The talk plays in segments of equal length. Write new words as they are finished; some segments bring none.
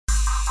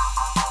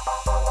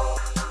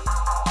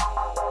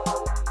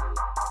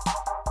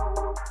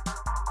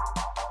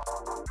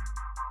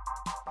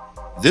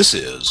This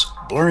is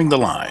Blurring the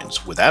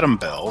Lines with Adam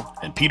Bell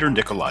and Peter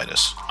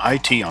Nicolaitis,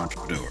 IT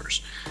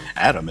entrepreneurs.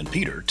 Adam and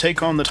Peter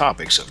take on the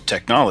topics of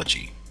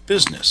technology,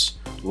 business,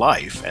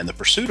 life, and the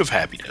pursuit of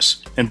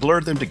happiness and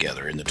blur them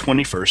together in the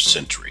 21st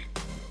century.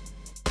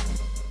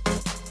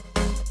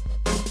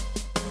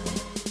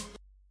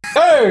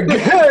 Hey,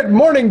 good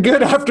morning,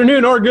 good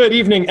afternoon, or good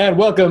evening, and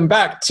welcome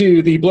back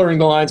to the Blurring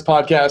the Lines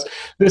podcast.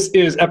 This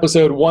is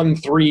episode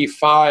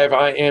 135.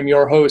 I am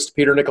your host,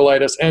 Peter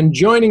Nicolaitis, and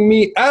joining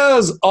me,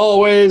 as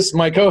always,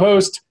 my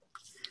co-host,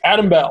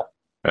 Adam Bell.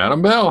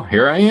 Adam Bell,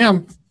 here I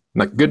am.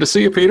 Good to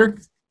see you, Peter.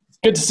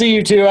 Good to see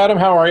you too, Adam.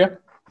 How are you?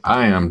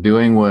 I am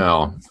doing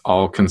well,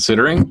 all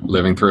considering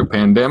living through a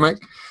pandemic,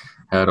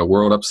 had a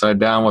world upside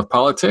down with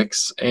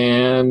politics,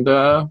 and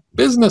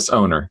business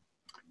owner,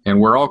 and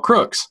we're all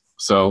crooks.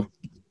 So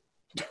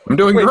I'm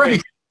doing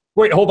great.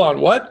 Wait, hold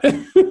on. What?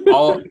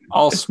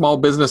 all small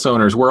business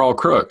owners, we're all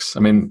crooks. I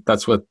mean,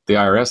 that's what the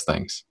IRS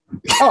thinks.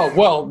 Oh,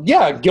 well,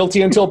 yeah,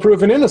 guilty until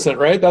proven innocent,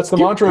 right? That's the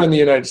mantra in the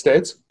United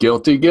States.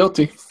 Guilty.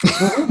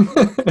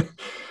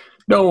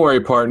 Don't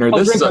worry, partner.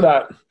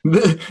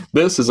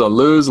 This is a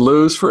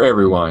lose-lose for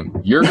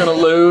everyone. You're going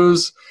to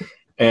lose,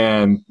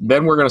 and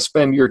then we're going to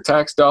spend your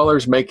tax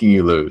dollars making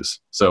you lose.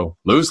 So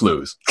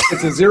lose-lose.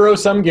 It's a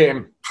zero-sum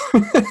game.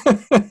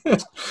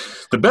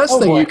 The best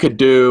thing you could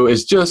do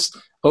is just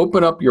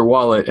open up your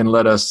wallet and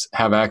let us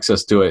have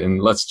access to it,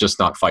 and let's just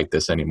not fight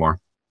this anymore.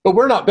 But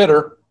we're not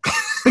bitter.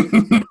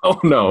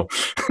 No.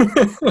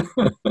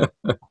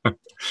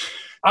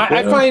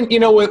 I find,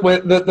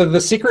 with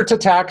the secret to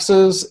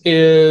taxes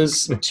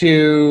is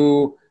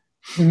to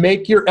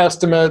make your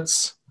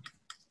estimates,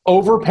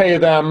 overpay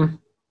them,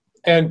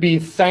 and be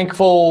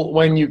thankful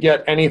when you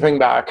get anything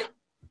back.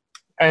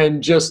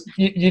 And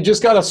you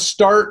just got to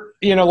start,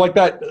 like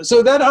that.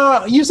 So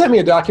that you sent me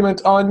a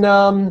document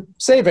on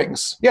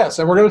savings. Yes,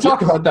 and we're going to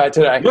talk about that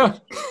today. Yeah.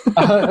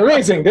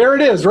 Amazing. There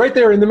it is, right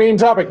there in the main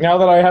topic. Now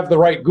that I have the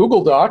right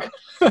Google Doc,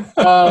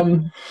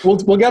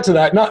 we'll get to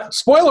that. Not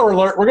spoiler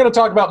alert. We're going to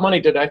talk about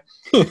money today.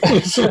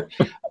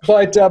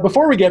 But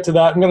before we get to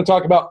that, I'm going to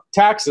talk about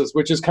taxes,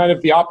 which is kind of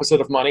the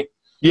opposite of money.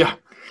 Yeah.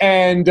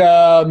 And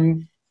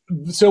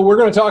so we're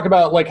going to talk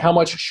about like how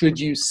much should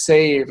you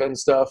save and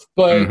stuff.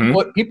 But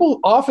what people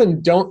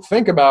often don't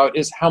think about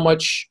is how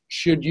much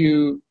should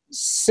you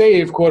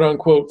save, quote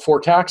unquote,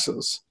 for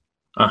taxes.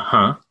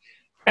 Uh-huh.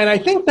 And I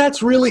think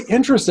that's really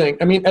interesting.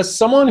 I mean, as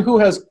someone who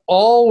has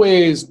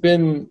always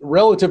been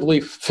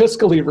relatively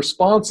fiscally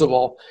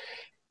responsible,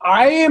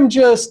 I am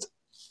just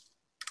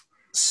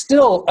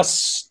still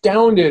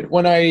astounded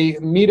when I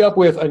meet up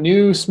with a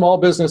new small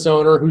business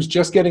owner who's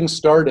just getting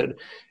started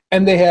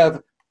and they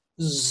have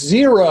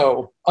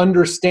zero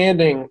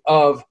understanding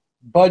of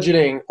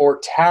budgeting or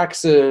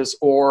taxes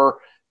or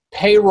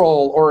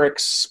payroll or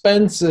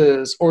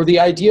expenses or the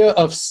idea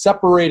of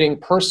separating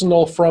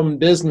personal from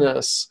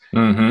business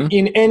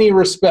in any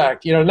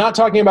respect. Not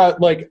talking about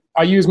like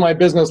I use my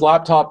business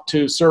laptop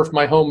to surf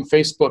my home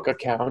Facebook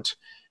account.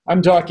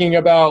 I'm talking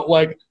about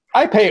like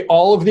I pay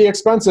all of the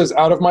expenses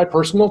out of my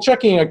personal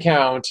checking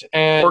account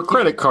or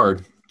credit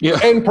card. Yeah.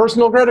 And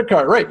personal credit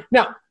card. Right.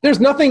 Now,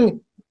 there's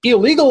nothing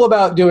illegal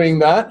about doing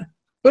that,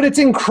 but it's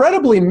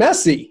incredibly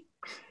messy.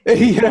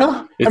 It's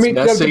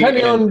messy,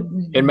 depending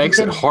on it makes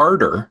it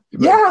harder.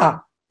 Yeah,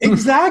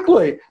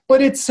 exactly.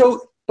 But it's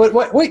so. But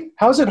wait,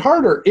 how's it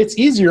harder? It's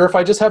easier if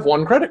I just have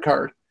one credit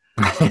card.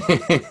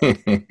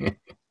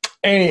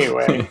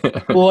 Anyway,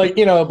 but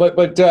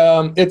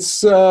it's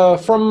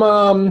from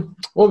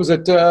what was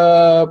it?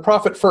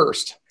 Profit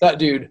First. That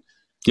dude.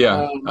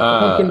 Yeah,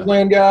 Pumpkin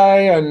Plan guy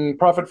and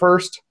Profit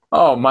First.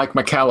 Oh, Mike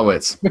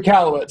Michalowicz.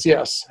 Michalowicz,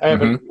 yes. I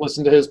haven't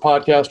listened to his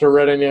podcast or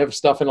read any of his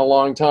stuff in a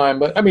long time.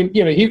 But I mean,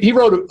 he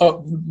wrote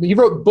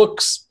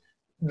books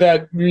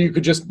that you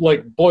could just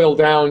like boil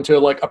down to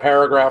like a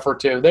paragraph or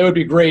two. They would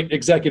be great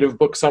executive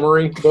book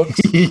summary books.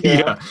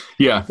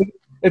 Yeah.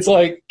 It's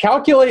like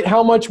calculate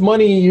how much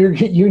money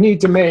you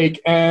need to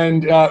make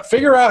and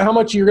figure out how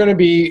much you're going to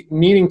be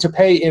needing to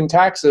pay in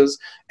taxes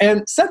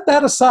and set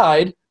that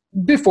aside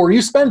before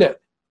you spend it.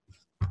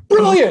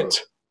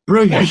 Brilliant.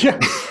 Yeah.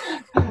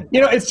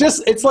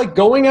 It's like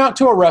going out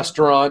to a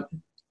restaurant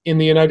in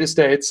the United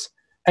States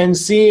and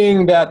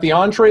seeing that the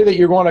entree that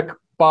you're going to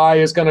buy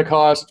is going to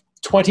cost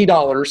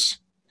 $20.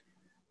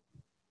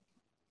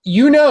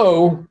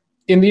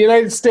 In the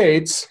United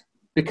States,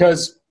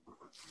 because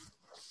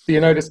the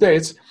United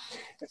States,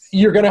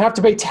 you're going to have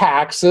to pay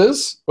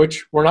taxes,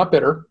 which we're not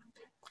bitter,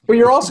 but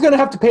you're also going to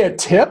have to pay a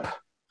tip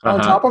on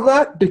top of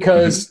that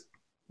because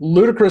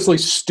ludicrously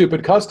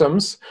stupid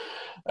customs.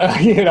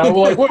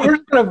 We're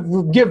going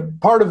to give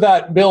part of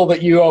that bill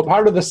that you owe,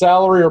 part of the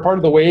salary or part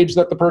of the wage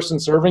that the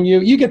person's serving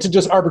you. You get to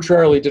just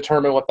arbitrarily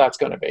determine what that's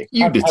going to be.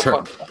 You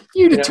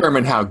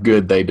determine how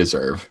good they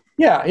deserve.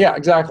 Yeah,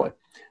 exactly.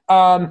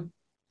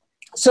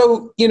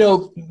 So,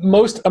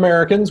 most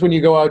Americans, when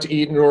you go out to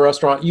eat in a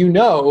restaurant,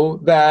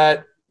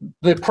 that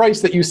the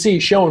price that you see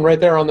shown right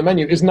there on the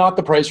menu is not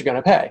the price you're going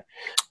to pay.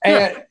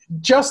 And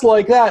just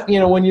like that,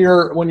 when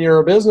you're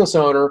a business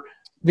owner,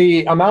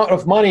 the amount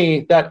of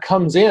money that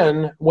comes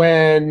in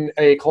when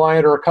a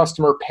client or a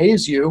customer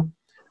pays you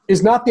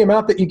is not the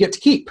amount that you get to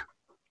keep.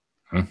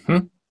 Mm-hmm.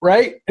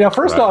 Right? Now,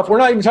 first off, we're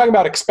not even talking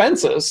about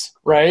expenses,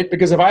 right?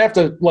 Because if I have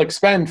to like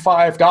spend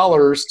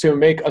 $5 to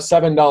make a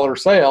 $7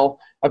 sale,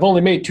 I've only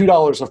made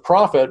 $2 of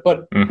profit,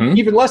 but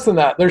even less than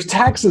that, there's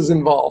taxes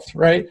involved,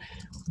 right?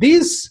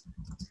 These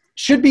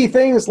should be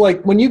things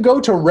like when you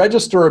go to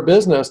register a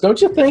business,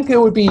 don't you think it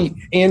would be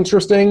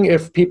interesting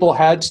if people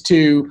had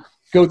to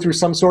go through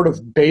some sort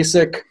of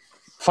basic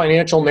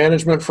financial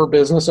management for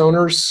business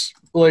owners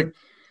like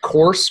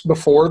course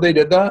before they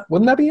did that?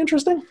 Wouldn't that be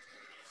interesting?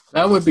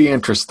 That would be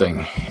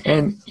interesting.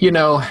 And,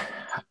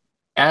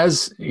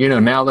 as you know,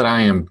 now that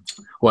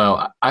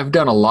I've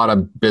done a lot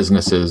of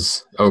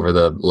businesses over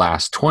the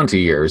last 20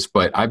 years,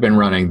 but I've been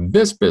running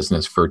this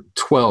business for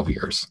 12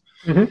 years.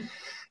 Mm-hmm.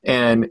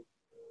 And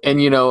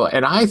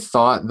I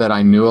thought that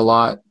I knew a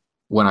lot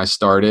when I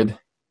started,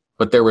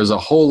 but there was a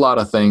whole lot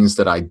of things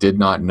that I did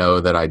not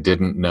know that I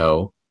didn't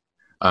know,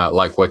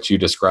 like what you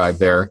described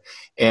there.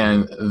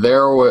 And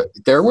there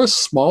was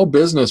small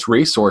business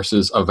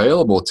resources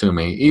available to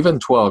me even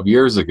 12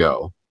 years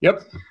ago.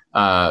 Yep.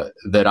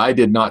 That I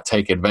did not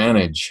take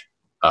advantage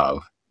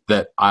of,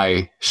 that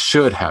I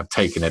should have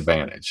taken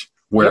advantage,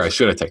 where I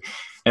should have taken.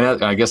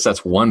 And I guess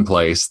that's one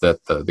place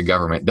that the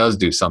government does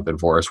do something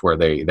for us, where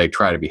they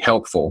try to be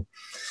helpful.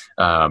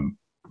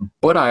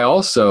 But I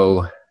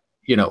also,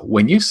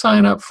 when you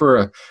sign up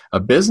for a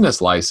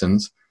business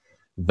license,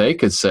 they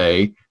could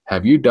say,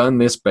 have you done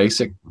this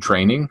basic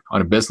training on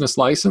a business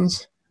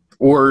license?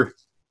 Or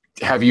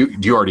do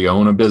you already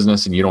own a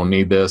business and you don't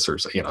need this, or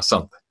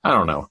something? I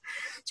don't know.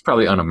 It's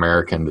probably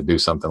un-American to do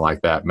something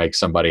like that. Make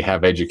somebody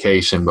have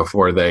education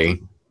before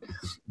they.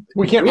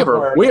 We have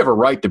a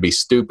right to be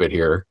stupid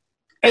here.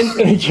 And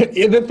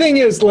the thing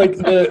is, like,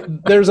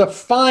 there's a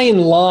fine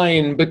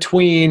line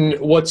between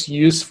what's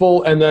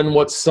useful and then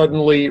what's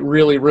suddenly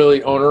really,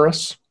 really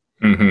onerous.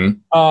 Mm-hmm.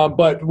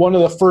 But one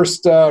of the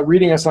first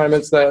reading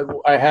assignments that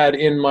I had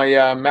in my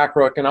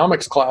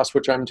macroeconomics class,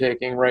 which I'm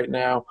taking right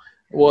now,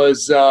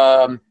 was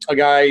a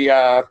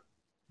guy,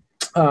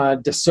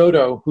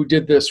 DeSoto, who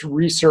did this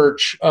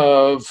research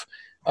of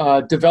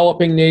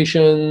developing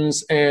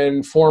nations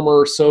and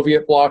former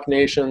Soviet bloc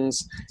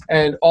nations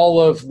and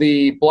all of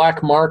the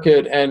black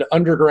market and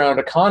underground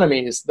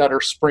economies that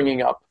are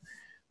springing up.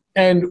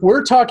 And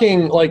we're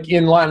talking, like,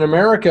 in Latin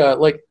America,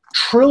 like,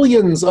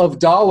 trillions of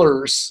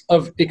dollars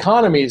of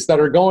economies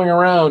that are going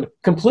around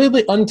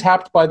completely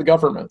untapped by the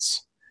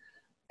governments.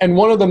 And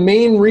one of the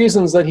main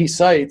reasons that he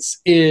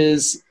cites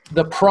is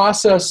the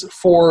process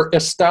for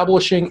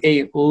establishing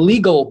a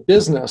legal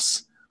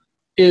business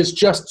is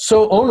just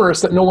so onerous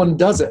that no one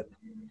does it.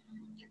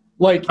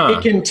 Like,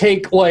 it can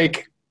take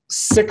like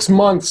 6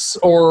 months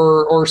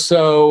or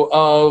so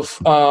of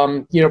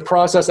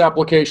process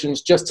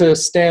applications just to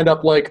stand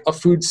up like a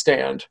food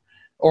stand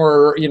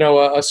or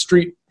a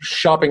street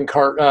shopping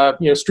cart,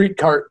 street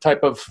cart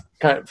type of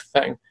kind of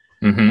thing.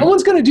 Mm-hmm. No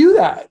one's going to do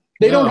that.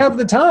 They don't have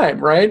the time,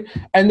 right?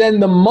 And then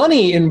the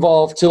money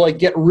involved to like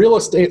get real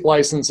estate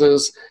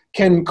licenses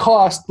can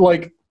cost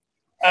like,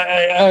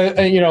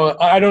 I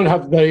don't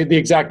have the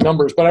exact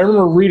numbers, but I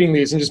remember reading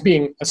these and just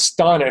being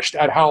astonished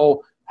at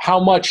how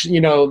much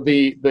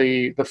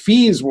the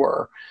fees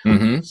were.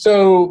 Mm-hmm.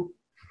 So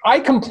I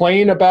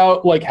complain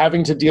about like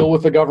having to deal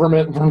with the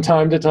government from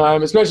time to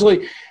time,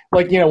 especially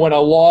like, when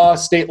a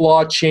state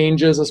law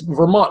changes.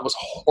 Vermont was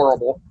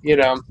horrible.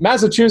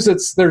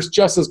 Massachusetts, there's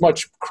just as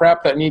much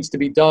crap that needs to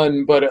be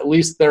done, but at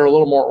least they're a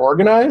little more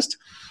organized.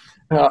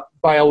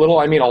 By a little,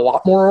 I mean a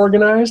lot more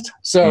organized.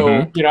 So,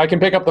 mm-hmm. I can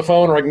pick up the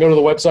phone or I can go to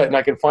the website and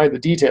I can find the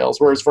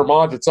details. Whereas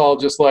Vermont, it's all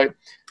just like,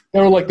 they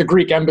were like the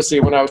Greek embassy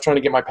when I was trying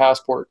to get my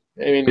passport.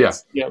 I mean,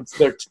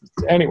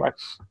 anyway.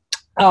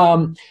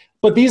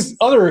 But these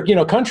other,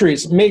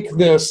 countries make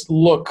this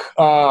look,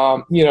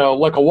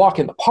 like a walk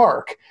in the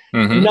park.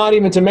 Mm-hmm. Not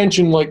even to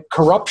mention like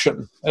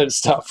corruption and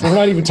stuff. We're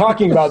not even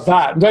talking about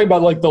that. I'm talking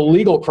about like the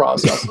legal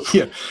process.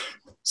 Yeah.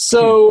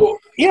 So,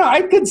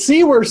 I could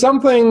see where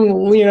something,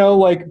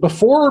 like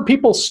before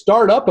people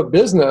start up a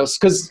business,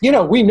 because,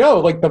 we know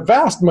like the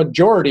vast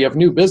majority of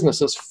new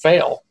businesses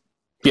fail.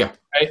 Yeah.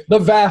 Right? The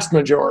vast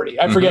majority.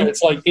 I forget,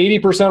 it's like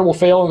 80% will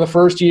fail in the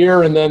first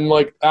year, and then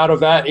like out of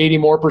that, 80%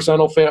 more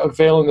will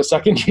fail in the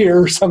second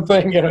year or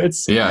something.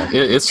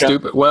 It's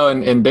stupid. Well,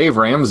 and Dave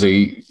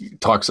Ramsey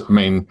talks,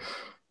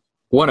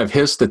 one of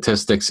his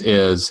statistics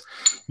is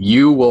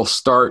you will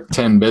start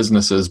 10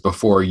 businesses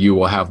before you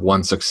will have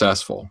one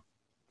successful.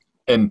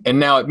 And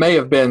now it may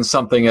have been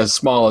something as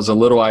small as a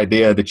little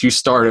idea that you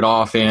started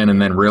off in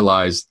and then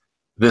realized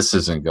this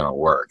isn't going to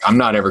work. I'm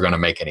not ever going to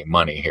make any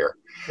money here.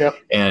 Yep.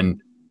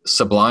 And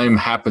Sublime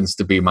happens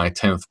to be my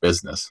 10th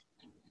business.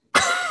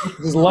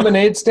 Does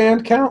lemonade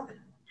stand count?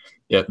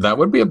 Yeah, that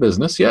would be a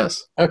business,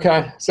 yes.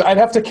 Okay. So I'd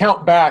have to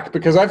count back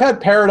because I've had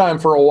Paradigm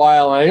for a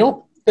while and I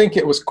don't think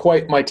it was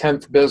quite my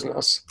 10th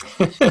business.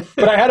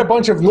 But I had a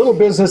bunch of little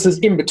businesses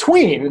in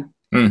between.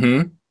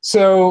 Mm-hmm.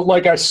 So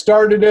like I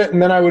started it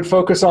and then I would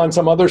focus on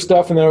some other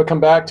stuff and then I would come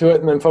back to it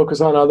and then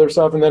focus on other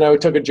stuff. And then I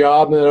would take a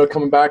job and then I would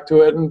come back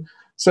to it. And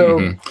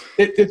so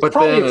it's But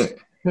probably,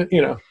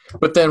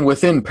 But then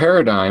within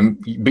Paradigm,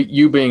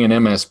 you being an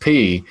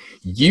MSP,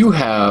 you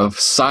have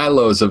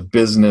silos of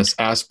business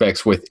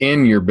aspects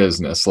within your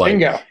business. Like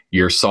bingo.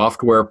 Your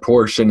software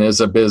portion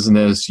is a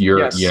business.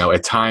 A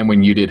time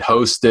when you did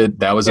hosted,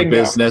 that was bingo.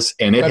 A business,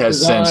 and it Web has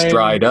design. since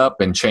dried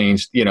up and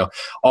changed.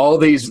 All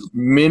these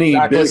mini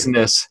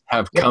business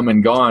have come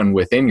and gone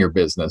within your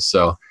business.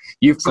 So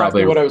you've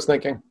Exactly what I was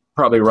thinking.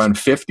 probably run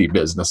 50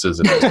 businesses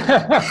at this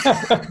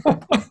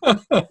point.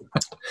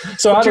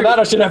 So out of that,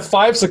 I should have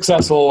 5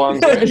 successful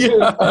ones. Right?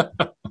 Yeah.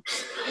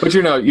 But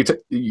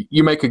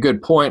you make a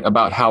good point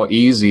about how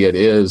easy it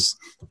is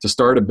to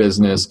start a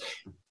business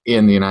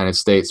in the United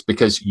States,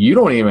 because you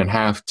don't even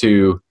have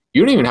to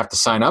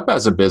sign up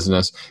as a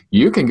business.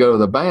 You can go to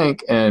the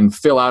bank and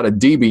fill out a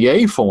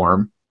DBA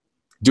form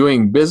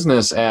doing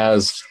business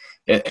as,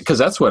 because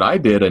that's what I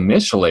did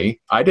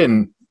initially. I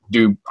didn't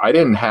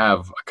have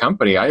a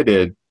company. I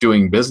did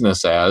doing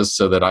business as,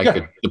 so that I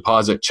could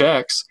deposit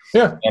checks.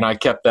 Yeah. And I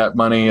kept that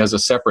money as a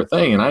separate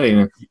thing,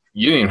 and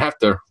you didn't even have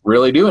to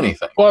really do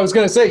anything. Well, I was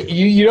going to say,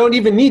 you don't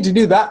even need to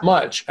do that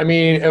much. I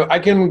mean, I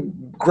can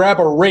grab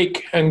a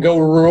rake and go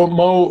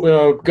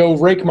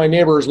rake my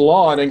neighbor's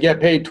lawn and get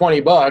paid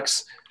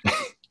 $20.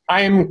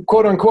 I am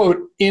quote unquote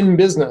in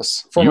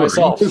business for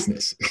myself. In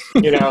business.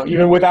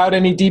 Even without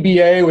any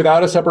DBA,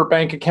 without a separate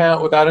bank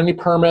account, without any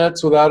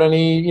permits, without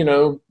any,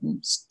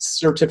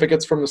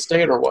 certificates from the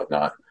state or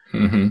whatnot.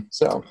 Mm-hmm.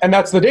 So, and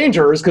that's the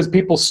danger, is because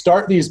people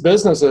start these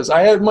businesses.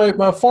 I had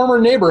my former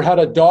neighbor had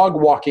a dog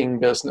walking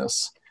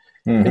business,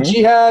 and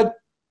she had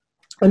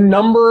a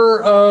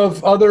number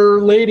of other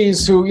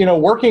ladies who,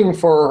 working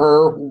for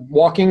her,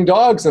 walking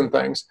dogs and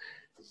things.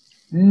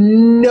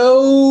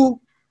 No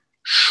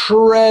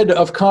shred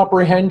of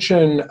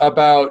comprehension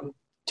about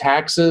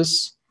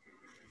taxes,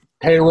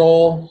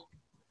 payroll,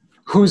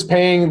 who's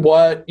paying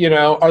what,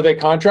 are they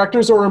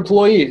contractors or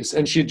employees?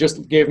 And she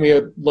just gave me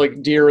a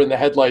deer in the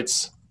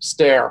headlights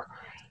stare.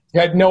 I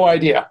had no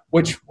idea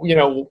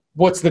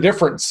what's the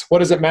difference? What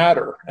does it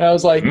matter? And I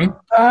was like,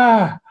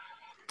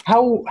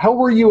 how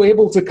were you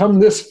able to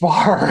come this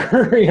far?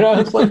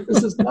 It's like,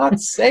 this is not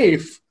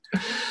safe.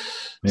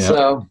 Yeah.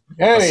 So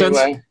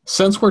anyway,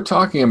 since we're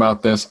talking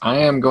about this, I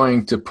am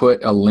going to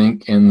put a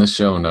link in the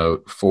show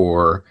note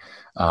for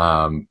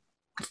the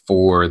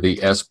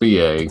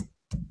SBA,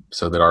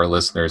 so that our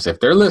listeners, if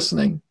they're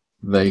listening,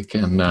 they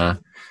can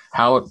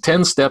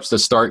 10 steps to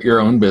start your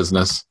own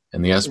business,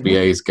 and the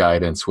SBA's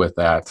guidance with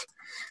that.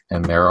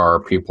 And there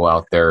are people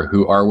out there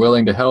who are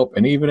willing to help.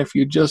 And even if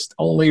you just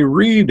only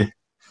read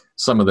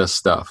some of this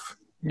stuff,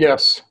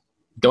 yes,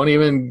 don't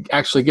even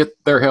actually get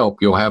their help,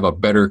 you'll have a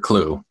better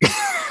clue.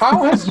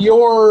 How has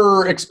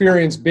your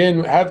experience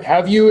been?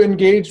 Have you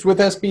engaged with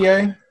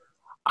SBA?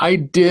 I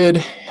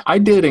did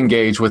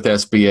engage with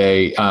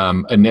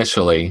SBA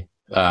initially,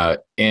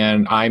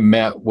 and I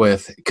met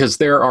with, because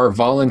there are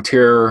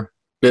volunteer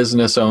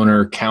business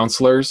owner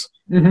counselors,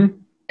 and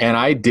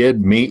I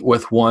did meet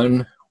with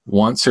one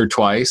once or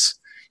twice.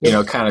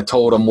 Kind of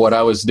told them what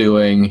I was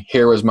doing.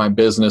 Here was my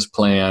business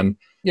plan.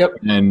 Yep.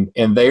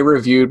 And they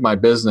reviewed my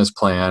business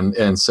plan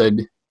and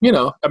said,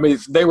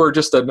 they were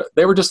just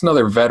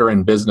another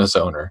veteran business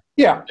owner.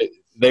 Yeah.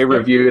 They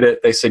reviewed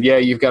it. They said, yeah,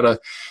 you got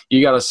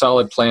a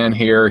solid plan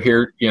here.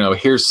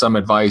 Here's some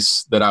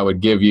advice that I would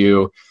give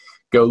you.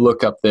 Go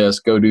look up this,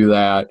 go do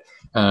that.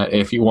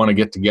 If you want to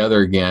get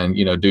together again,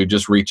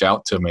 just reach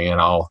out to me and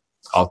I'll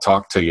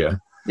talk to you.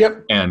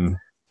 Yep. And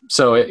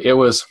so it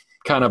was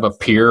kind of a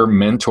peer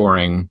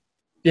mentoring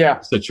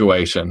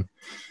situation.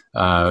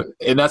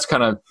 And that's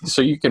kind of,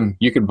 so you can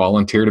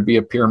volunteer to be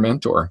a peer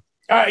mentor.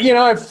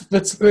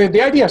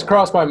 The idea has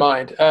crossed my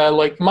mind.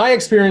 My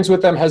experience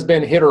with them has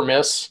been hit or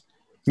miss.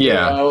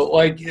 Yeah.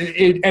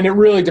 And it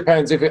really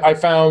depends. I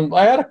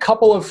had a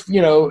couple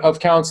of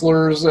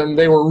counselors, and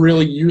they were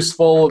really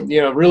useful,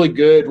 really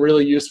good,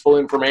 really useful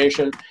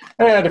information.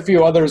 And I had a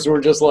few others who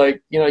were just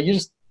like,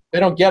 they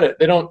don't get it.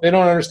 They don't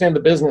understand the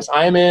business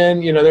I'm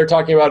in. They're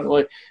talking about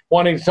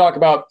wanting to talk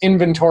about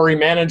inventory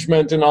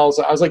management and all.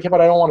 I was like, yeah,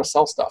 but I don't want to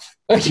sell stuff.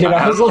 I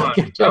don't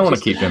want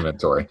to keep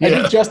inventory. I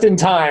need just in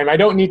time. I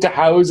don't need to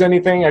house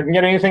anything. I can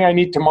get anything I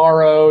need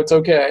tomorrow. It's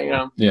okay.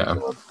 Yeah.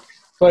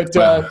 But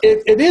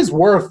it is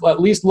worth at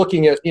least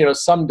looking at,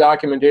 some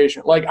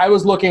documentation. Like I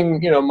was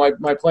looking,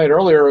 my plan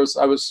earlier was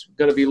I was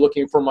going to be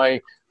looking for my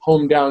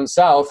home down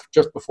south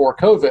just before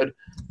COVID.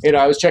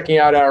 I was checking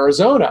out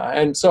Arizona.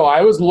 And so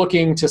I was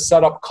looking to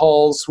set up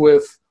calls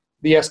with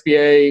the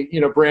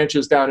SBA,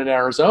 branches down in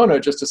Arizona,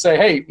 just to say,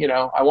 hey,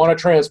 I want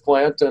to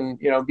transplant and,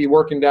 be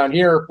working down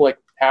here like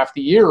half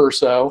the year or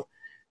so.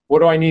 What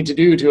do I need to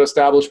do to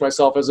establish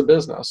myself as a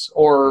business?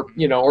 Or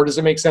does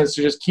it make sense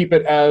to just keep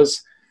it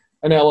as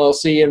an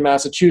LLC in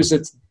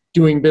Massachusetts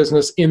doing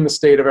business in the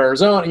state of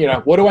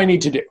Arizona? What do I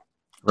need to do?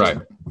 Right.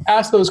 Just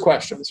ask those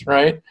questions.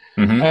 Right.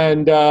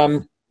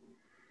 Mm-hmm.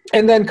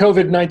 And then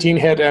COVID-19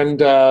 hit, and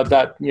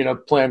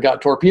that plan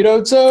got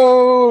torpedoed.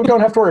 So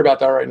don't have to worry about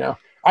that right now.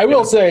 I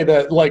will say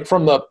that, like,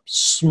 from the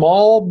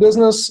small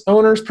business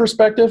owner's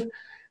perspective,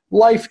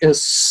 life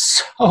is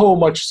so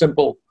much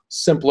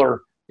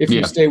simpler if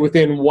you stay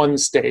within one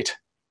state.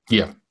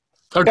 Yeah.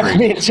 Agreed. I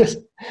mean, just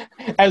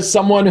as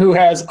someone who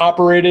has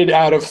operated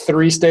out of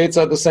 3 states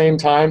at the same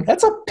time,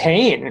 that's a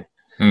pain.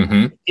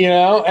 Mm-hmm. You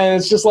know, and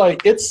it's just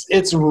like,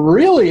 it's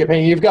really a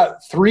pain. You've got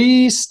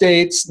 3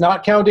 states,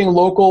 not counting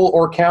local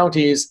or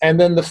counties, and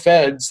then the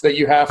feds that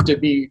you have to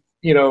be,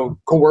 you know,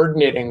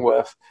 coordinating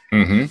with.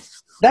 Mm-hmm.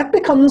 That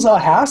becomes a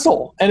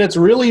hassle, and it's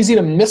real easy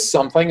to miss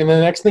something. And the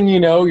next thing you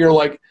know, you're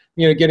like,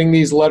 you know, getting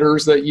these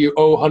letters that you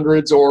owe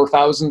hundreds or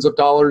thousands of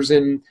dollars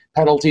in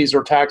penalties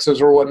or taxes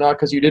or whatnot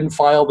because you didn't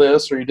file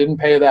this or you didn't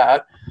pay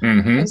that.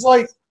 Mm-hmm. It's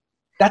like,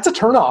 that's a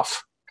turnoff.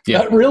 Yeah.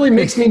 That really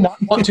makes me not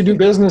want to do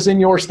business in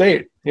your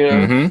state. You know?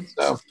 Mm-hmm.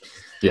 So.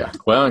 Yeah.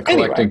 Well, and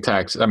collecting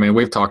tax. I mean,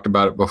 we've talked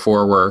about it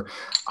before where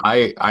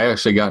I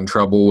actually got in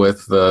trouble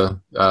with the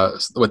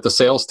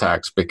sales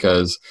tax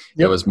because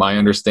it was my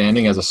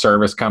understanding as a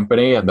service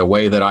company, and the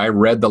way that I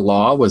read the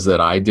law was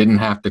that I didn't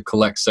have to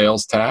collect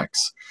sales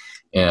tax,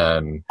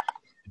 and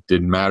it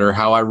didn't matter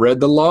how I read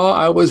the law.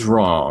 I was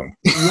wrong.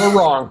 You were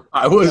wrong.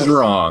 I was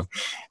wrong.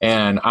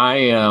 And I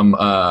am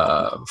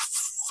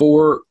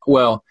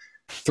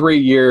 3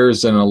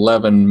 years and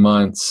 11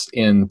 months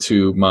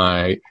into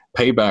my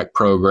payback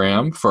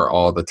program for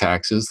all the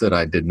taxes that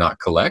I did not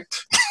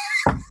collect,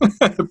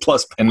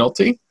 plus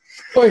penalty.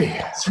 Oh,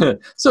 yeah. So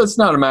it's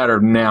not a matter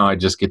of now I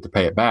just get to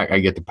pay it back. I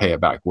get to pay it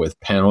back with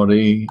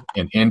penalty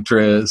and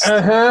interest.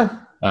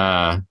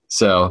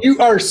 So you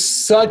are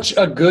such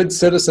a good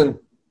citizen.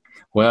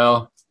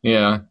 Well,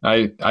 yeah,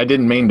 I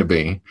didn't mean to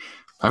be.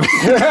 I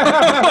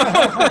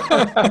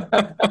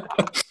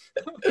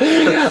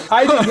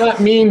did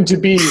not mean to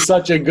be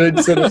such a good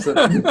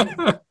citizen.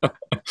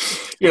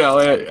 You know,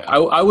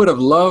 I would have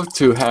loved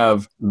to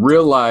have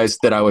realized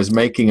that I was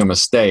making a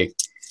mistake,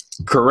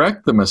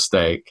 correct the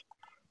mistake,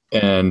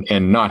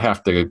 and not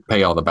have to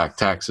pay all the back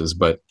taxes.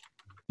 But,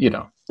 you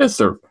know,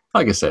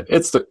 like I said,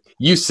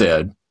 you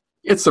said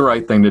it's the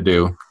right thing to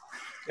do.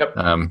 Yep.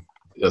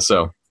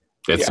 So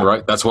it's the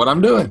right. That's what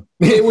I'm doing.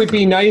 It would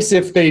be nice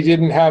if they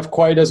didn't have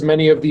quite as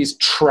many of these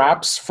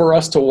traps for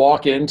us to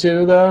walk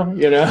into, though.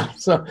 You know.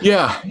 So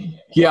yeah.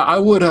 I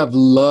would have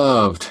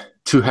loved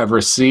to have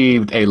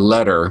received a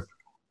letter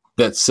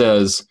that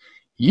says,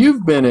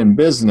 you've been in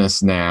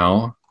business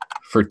now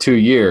for 2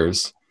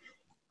 years.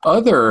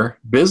 Other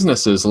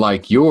businesses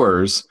like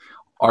yours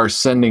are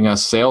sending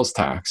us sales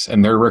tax,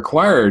 and they're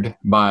required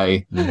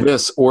by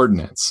this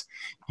ordinance.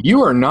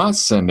 You are not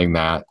sending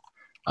that.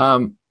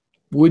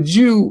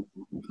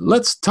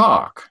 Let's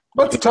talk.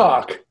 Let's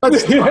talk.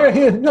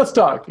 Let's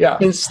talk. Yeah.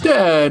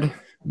 Instead,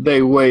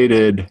 they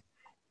waited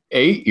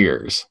 8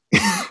 years.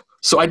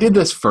 So I did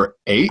this for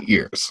 8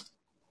 years.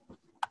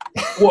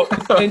 Well,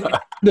 and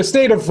the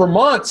state of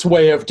Vermont's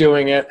way of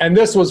doing it, and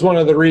this was one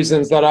of the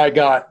reasons that I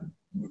got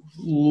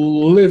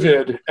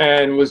livid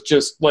and was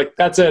just like,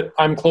 that's it,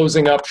 I'm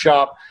closing up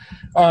shop.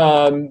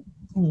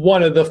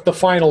 One of the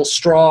final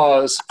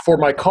straws for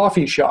my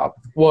coffee shop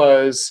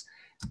was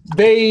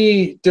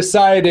they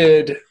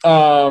decided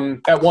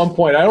at one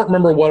point, I don't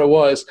remember what it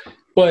was,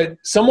 but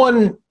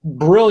someone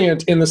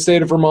brilliant in the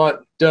state of Vermont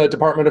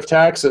Department of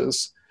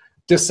Taxes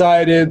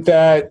decided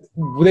that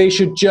they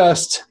should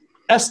just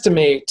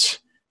estimate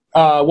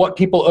what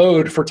people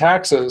owed for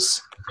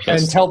taxes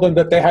and tell them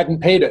that they hadn't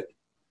paid it.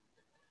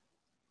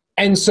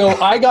 And so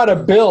I got a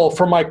bill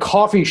from my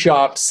coffee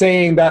shop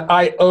saying that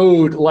I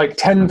owed like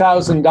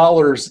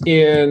 $10,000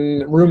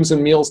 in rooms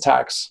and meals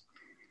tax.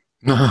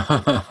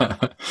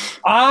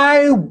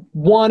 I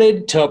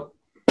wanted to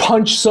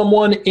punch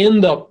someone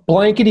in the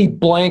blankety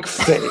blank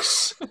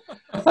face.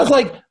 I was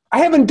like, I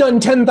haven't done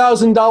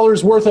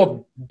 $10,000 worth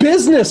of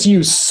business,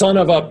 you son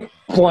of a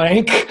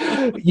blank,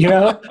 you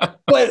know?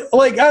 But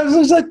like, I was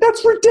just like,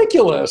 that's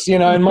ridiculous, you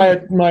know? And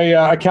my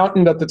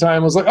accountant at the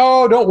time was like,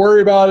 oh, don't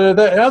worry about it.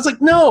 And I was like,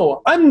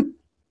 no,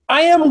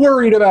 I am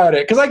worried about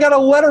it because I got a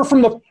letter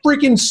from the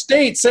freaking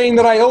state saying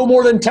that I owe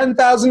more than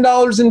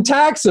 $10,000 in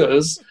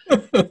taxes. You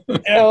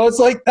know, it's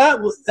like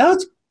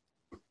that's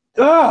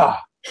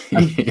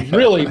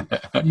really,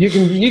 you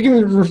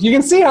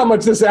can see how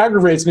much this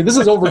aggravates me. This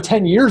is over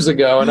 10 years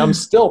ago, and I'm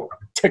still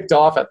ticked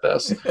off at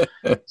this.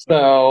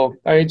 So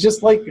I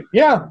just like,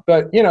 yeah,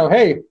 but you know,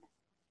 hey,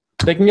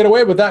 they can get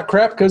away with that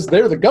crap because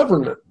they're the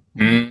government.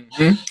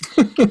 Mm-hmm.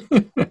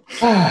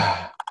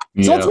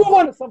 So let's move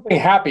on to something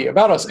happy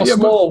about a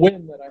small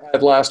win that I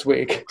had last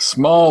week.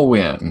 Small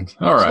win.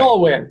 All right.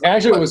 Small win.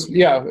 Actually,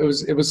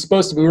 it was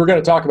supposed to be. We were going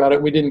to talk about it.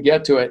 We didn't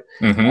get to it.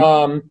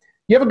 Mm-hmm.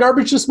 You have a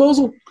garbage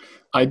disposal?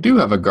 I do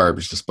have a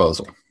garbage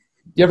disposal.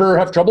 You ever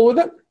have trouble with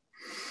it?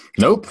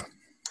 Nope.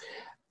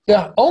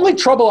 The only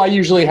trouble I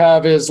usually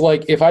have is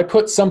like if I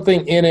put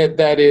something in it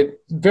that it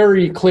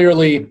very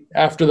clearly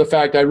after the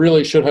fact I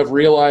really should have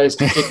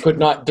realized it could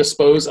not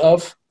dispose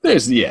of.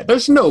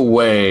 There's no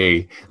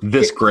way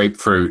this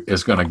grapefruit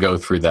is going to go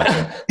through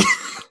that.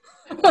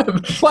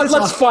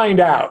 Let's find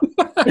out.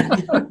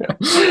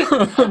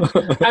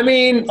 I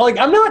mean, like,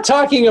 I'm not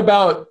talking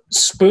about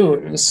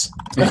spoons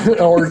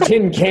or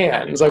tin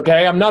cans,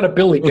 okay? I'm not a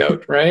billy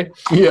goat, right?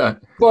 Yeah.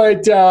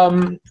 But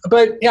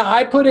yeah,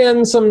 I put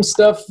in some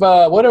stuff.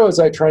 What was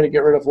I trying to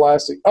get rid of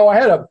last week? Oh, I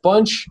had a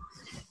bunch.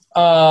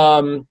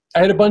 I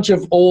had a bunch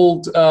of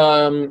old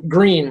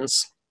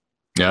greens.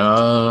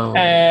 Oh.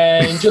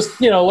 And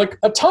just, like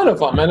a ton of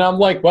them. And I'm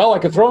like, well, I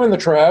could throw them in the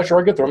trash or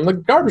I could throw them in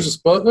the garbage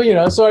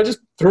disposal, so I just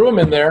threw them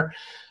in there.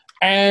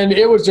 And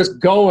it was just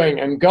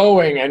going and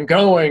going and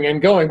going and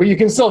going. But you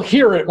can still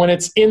hear it when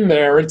it's in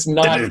there. It's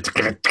not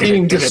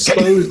being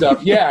disposed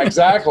of. Yeah,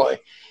 exactly.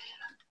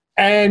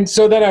 And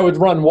so then I would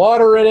run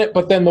water in it,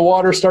 but then the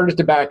water started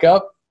to back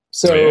up.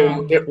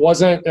 So it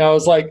wasn't, I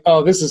was like,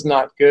 oh, this is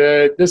not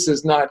good. This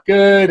is not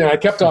good. And I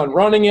kept on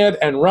running it.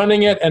 And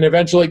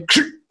eventually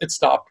it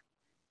stopped.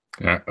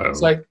 Uh-oh.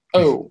 It's like,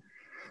 oh.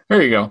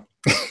 There you go.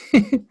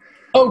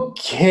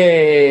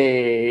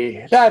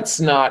 Okay, that's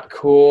not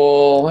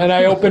cool. And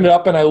I opened it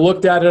up and I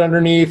looked at it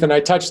underneath and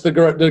I touched the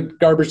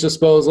garbage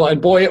disposal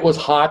and boy, it was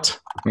hot.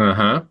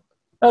 Uh-huh.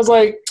 I was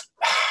like,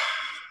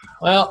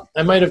 well,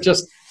 I might have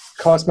just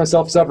cost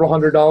myself several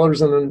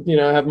 $100s and then,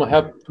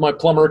 have my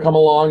plumber come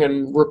along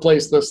and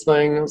replace this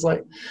thing. I was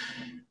like,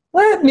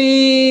 let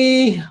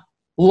me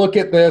look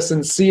at this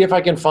and see if I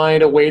can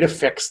find a way to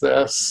fix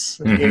this.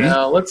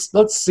 Mm-hmm.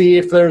 Let's see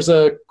if there's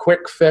a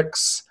quick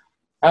fix,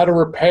 how to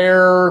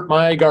repair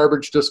my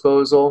garbage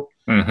disposal.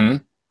 Mm-hmm.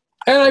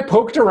 And I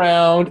poked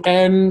around,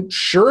 and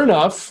sure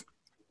enough,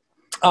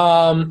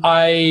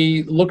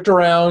 I looked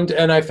around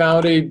and I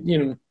found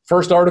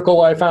first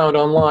article I found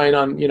online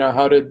on,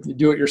 how to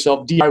do it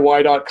yourself,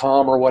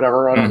 DIY.com or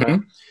whatever, I don't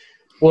know,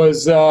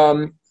 was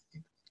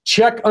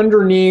check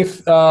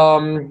underneath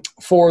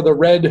for the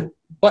red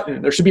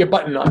button. There should be a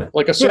button on it,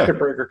 like a circuit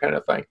breaker kind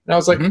of thing. And I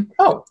was like,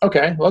 oh,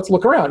 okay, let's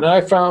look around. And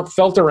I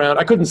felt around.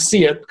 I couldn't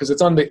see it because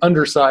it's on the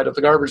underside of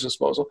the garbage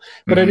disposal,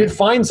 but I did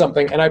find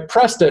something and I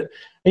pressed it.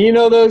 And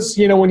those,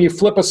 when you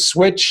flip a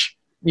switch,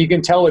 you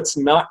can tell it's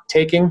not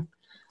taking.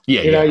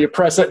 Yeah. You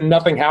press it and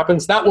nothing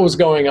happens. That was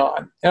going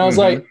on. And I was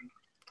like,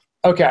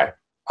 okay,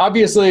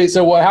 obviously.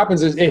 So what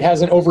happens is it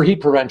has an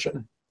overheat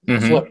prevention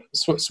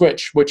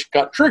switch, which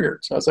got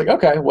triggered. So I was like,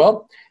 okay,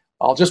 well,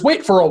 I'll just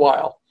wait for a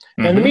while.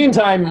 In the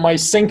meantime, my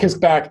sink is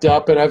backed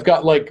up, and I've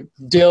got like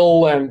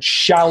dill and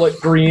shallot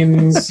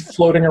greens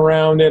floating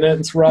around in it.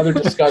 It's rather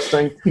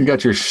disgusting. You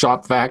got your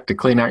shop vac to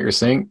clean out your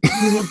sink?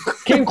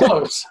 Came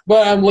close,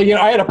 but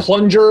I had a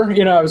plunger.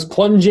 I was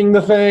plunging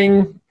the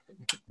thing,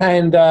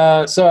 and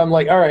so I'm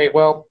like, all right,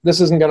 well,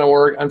 this isn't going to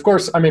work. And of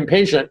course, I'm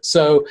impatient,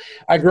 so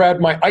I grabbed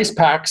my ice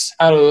packs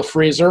out of the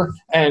freezer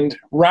and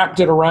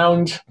wrapped it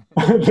around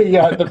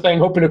the thing,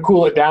 hoping to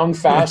cool it down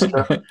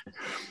faster.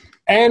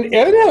 And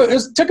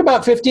it took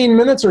about 15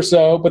 minutes or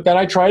so, but then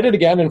I tried it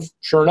again, and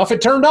sure enough,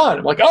 it turned on.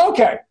 I'm like, oh,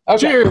 okay.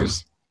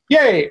 Cheers.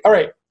 Yay. All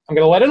right. I'm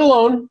going to let it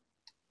alone. I'm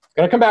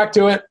going to come back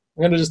to it.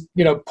 I'm going to just,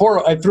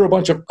 I threw a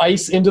bunch of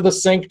ice into the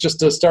sink just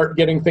to start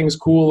getting things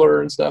cooler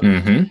and stuff.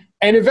 And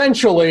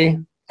eventually,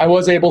 I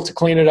was able to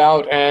clean it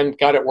out and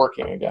got it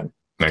working again.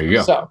 There you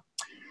go. So,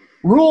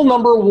 rule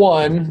number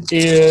 1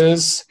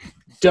 is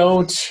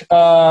don't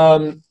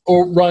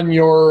run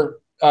your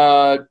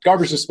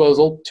garbage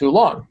disposal too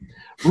long.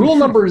 Rule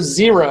number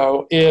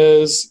 0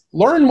 is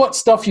learn what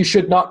stuff you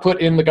should not put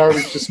in the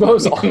garbage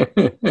disposal.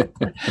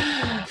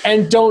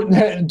 And don't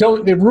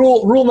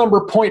rule number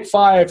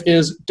 0.5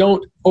 is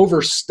don't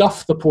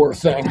overstuff the poor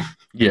thing.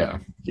 Yeah.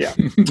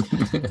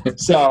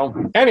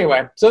 So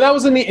anyway, so that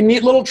was a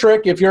neat little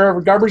trick. If your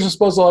garbage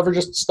disposal ever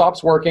just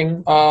stops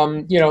working,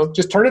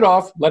 just turn it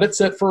off, let it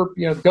sit for,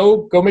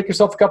 go make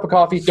yourself a cup of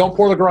coffee. Don't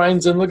pour the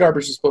grinds in the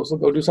garbage disposal.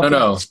 Go do something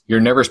else.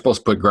 You're never supposed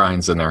to put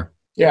grinds in there.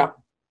 Yeah.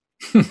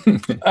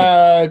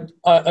 I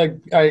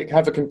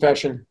have a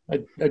confession.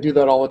 I do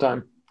that all the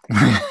time.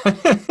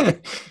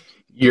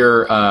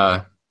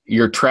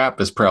 Your trap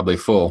is probably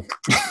full.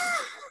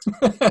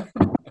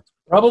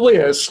 Probably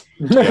is.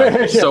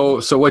 Yeah.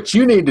 So what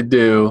you need to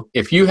do,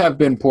 if you have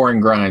been pouring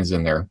grinds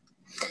in there,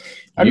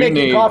 I'm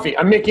making coffee.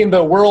 I'm making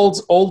the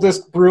world's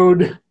oldest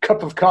brewed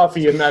cup of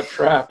coffee in that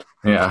trap.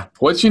 Yeah.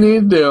 What you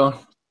need to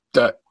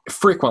do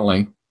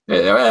frequently,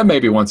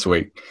 maybe once a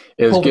week,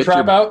 is pull the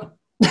trap out.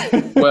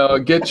 Well,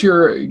 get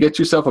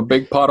yourself a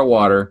big pot of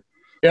water.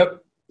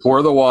 Yep.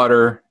 Pour the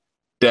water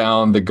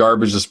down the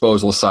garbage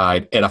disposal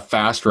side at a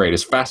fast rate,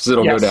 as fast as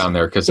it'll go down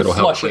there, because it'll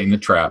help clean the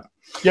trap.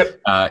 Yep.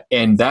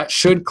 And that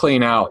should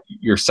clean out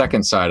your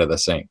second side of the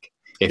sink.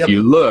 If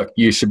you look,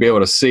 you should be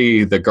able to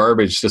see the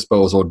garbage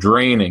disposal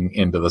draining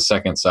into the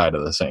second side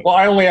of the sink. Well,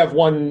 I only have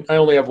one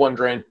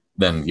drain.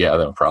 Then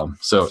no problem.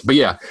 So, but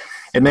yeah,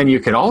 and then you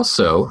could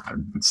also,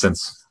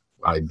 since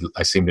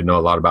I seem to know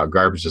a lot about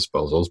garbage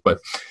disposals, but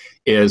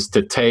is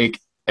to take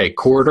a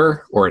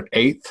quarter or an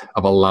eighth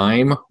of a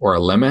lime or a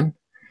lemon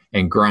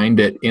and grind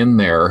it in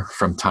there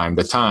from time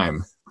to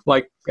time,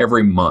 like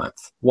every month,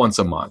 once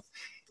a month.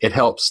 It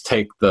helps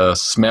take the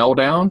smell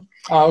down.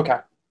 Oh, okay.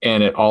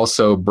 And it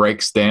also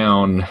breaks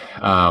down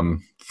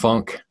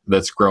funk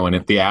that's growing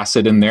it. The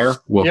acid in there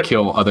will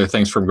kill other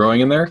things from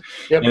growing in there.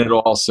 And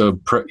it'll also,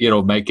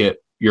 it'll make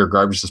your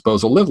garbage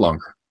disposal live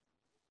longer.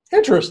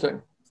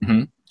 Interesting.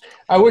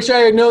 I wish I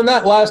had known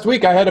that last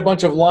week. I had a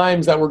bunch of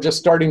limes that were just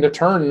starting to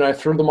turn, and I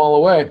threw them all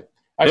away.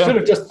 I should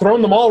have just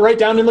thrown them all right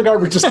down in the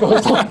garbage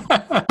disposal.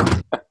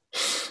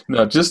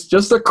 No,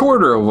 just a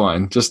quarter of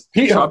one. Just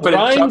chop it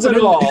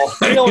and all.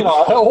 Peel it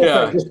all.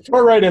 Just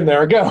throw right in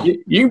there. Go.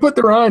 You can put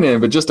the rind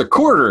in, but just a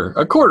quarter of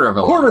a quarter of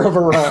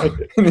a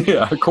rind.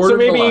 A quarter. So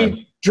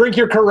maybe drink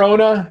your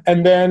Corona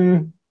and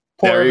then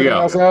pour everything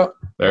else out.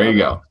 There you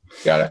go.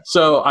 Got it.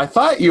 So I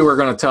thought you were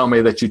going to tell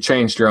me that you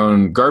changed your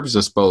own garbage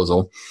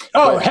disposal.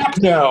 Oh, heck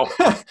no.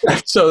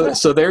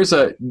 So there's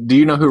do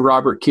you know who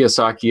Robert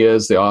Kiyosaki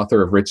is, the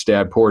author of Rich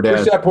Dad, Poor Dad?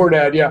 Rich Dad, Poor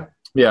Dad, yeah.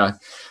 Yeah.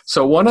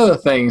 So one of the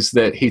things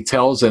that he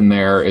tells in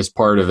there is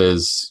part of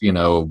his,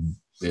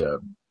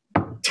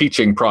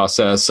 teaching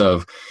process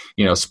of,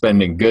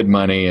 spending good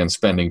money and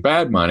spending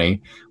bad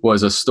money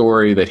was a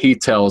story that he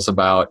tells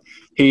about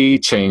he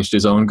changed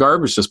his own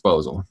garbage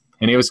disposal.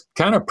 And he was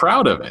kind of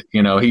proud of it.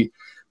 He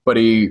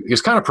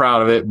was kind of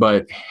proud of it,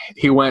 but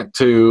he went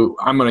to,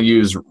 I'm going to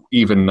use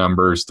even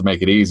numbers to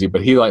make it easy,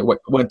 but he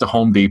went to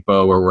Home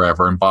Depot or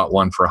wherever and bought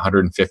one for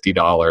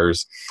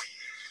 $150,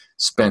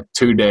 spent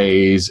 2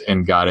 days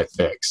and got it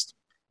fixed.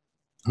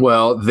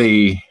 Well,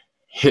 a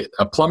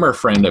plumber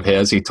friend of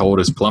his, he told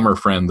his plumber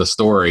friend the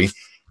story,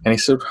 and he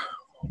said,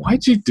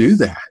 "Why'd you do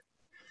that?"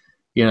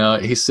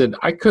 He said,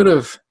 I could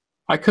have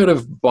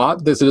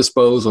bought this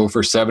disposal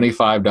for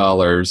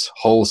 $75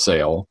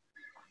 wholesale,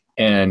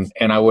 and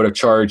I would have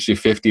charged you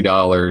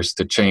 $50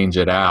 to change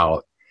it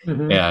out.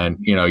 And,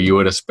 you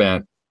would have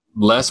spent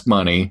less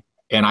money,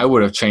 and I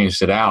would have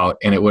changed it out,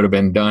 and it would have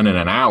been done in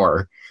an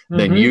hour.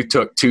 Then you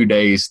took 2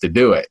 days to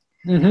do it.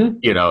 And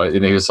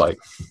he was like,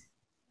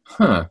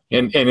 huh.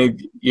 And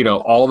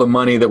all the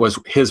money that was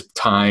his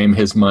time,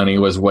 his money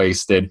was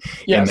wasted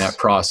in that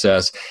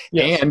process.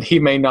 And he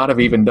may not have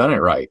even done it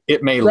right.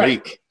 It may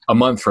leak a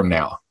month from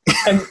now.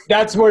 And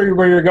that's where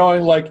you're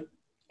going, like,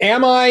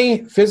 am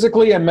I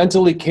physically and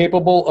mentally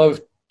capable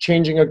of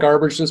changing a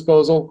garbage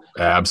disposal?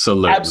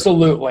 Absolutely.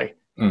 Absolutely.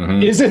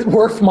 Is it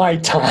worth my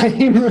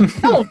time?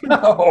 Hell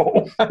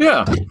no.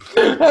 Yeah.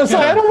 I was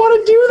like, I don't want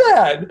to do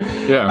that.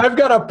 Yeah. I've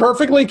got a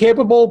perfectly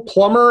capable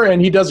plumber,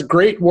 and he does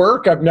great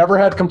work. I've never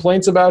had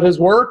complaints about his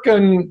work,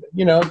 and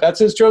that's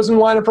his chosen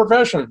line of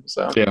profession.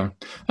 So yeah.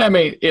 I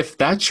mean, if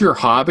that's your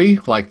hobby,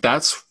 like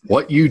that's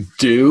what you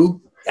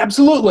do.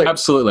 Absolutely.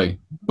 Absolutely.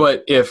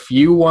 But if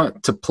you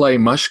want to play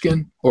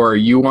Mushkin, or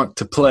you want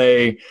to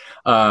play,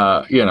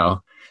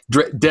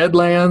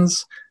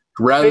 Deadlands,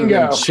 rather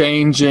than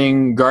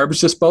changing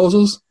garbage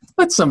disposals,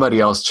 let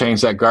somebody else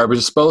change that garbage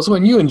disposal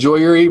and you enjoy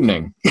your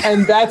evening.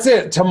 And that's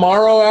it.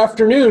 Tomorrow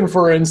afternoon,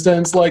 for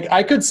instance, like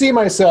I could see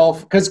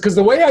myself, because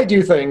the way I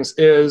do things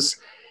is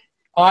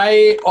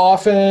I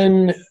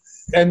often,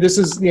 and this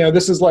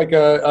is like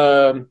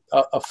a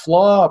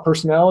flaw, a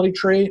personality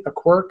trait, a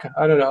quirk,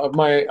 I don't know, of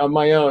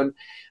my own,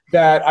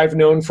 that I've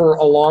known for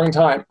a long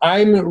time.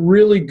 I'm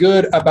really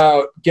good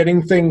about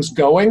getting things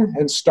going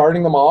and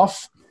starting them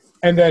off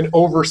and then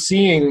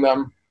overseeing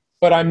them,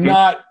 but I'm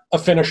not a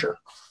finisher.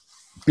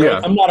 Right? Yeah.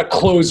 I'm not a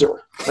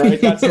closer,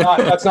 right? That's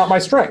not my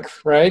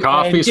strength, right?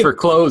 Coffee's for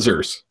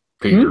closers,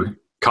 Peter.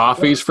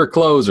 Coffee's for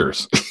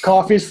closers.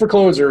 Coffee's for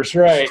closers,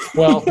 right?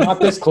 Well, not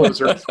this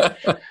closer.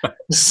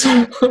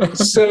 So,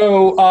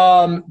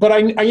 but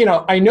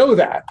I know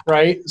that,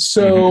 right?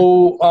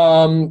 So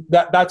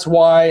that's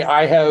why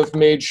I have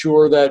made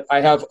sure that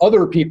I have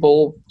other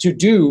people to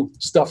do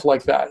stuff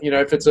like that.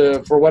 If it's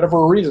for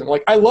whatever reason,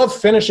 like I love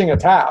finishing a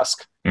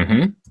task,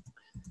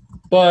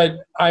 but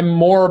I'm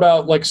more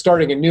about like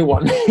starting a new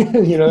one.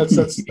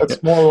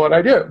 That's more what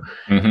I do.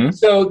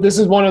 So this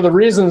is one of the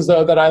reasons,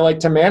 though, that I like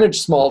to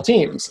manage small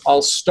teams.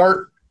 I'll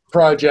start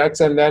projects,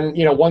 and then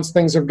once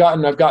things I've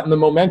gotten the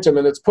momentum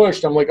and it's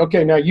pushed, I'm like,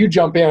 okay, now you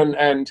jump in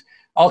and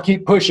I'll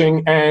keep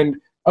pushing, and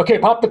okay,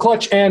 pop the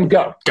clutch and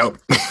go.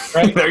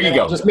 Right? There you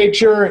go. Just make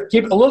sure,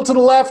 keep a little to the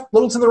left, a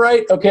little to the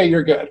right. Okay,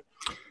 you're good.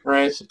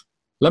 Right.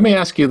 Let me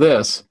ask you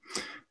this.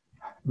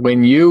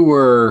 When you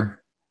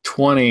were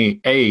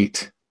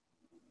 28,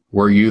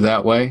 were you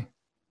that way?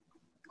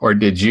 Or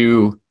did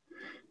you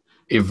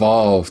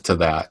evolve to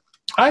that?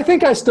 I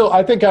think I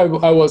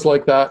was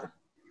like that.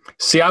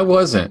 See, I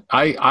wasn't.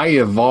 I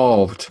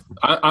evolved.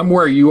 I'm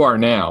where you are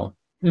now,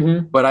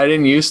 but I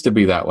didn't used to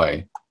be that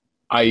way.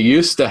 I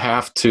used to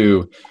have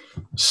to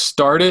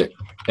start it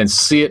and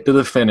see it to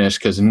the finish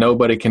because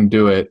nobody can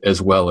do it as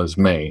well as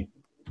me.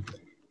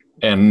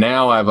 And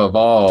now I've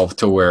evolved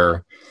to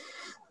where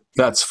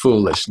that's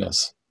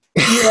foolishness.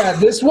 Yeah,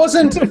 this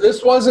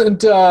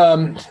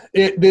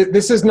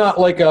is not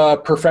like a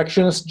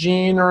perfectionist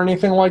gene or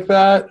anything like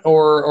that,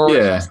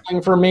 or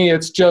something for me.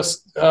 It's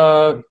just,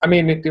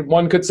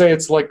 one could say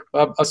it's like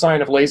a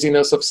sign of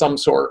laziness of some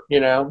sort,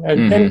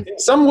 and in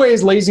some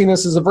ways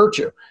laziness is a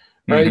virtue,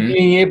 right?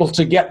 Being able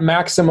to get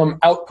maximum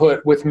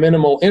output with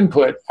minimal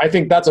input. I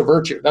think that's a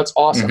virtue. That's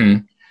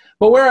awesome.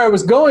 But where I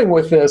was going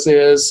with this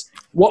is,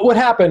 what would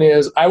happen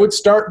is I would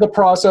start the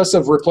process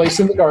of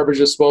replacing the garbage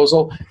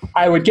disposal.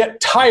 I would get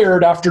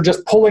tired after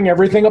just pulling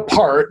everything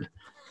apart,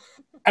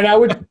 and I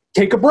would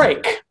take a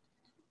break.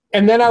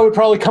 And then I would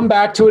probably come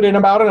back to it in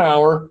about an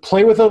hour,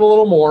 play with it a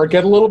little more,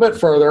 get a little bit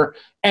further.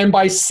 And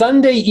by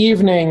Sunday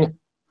evening,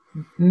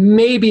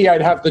 maybe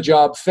I'd have the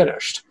job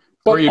finished.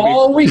 But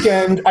all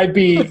weekend, I'd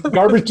be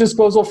garbage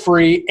disposal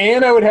free,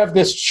 and I would have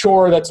this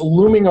chore that's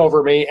looming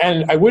over me,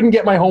 and I wouldn't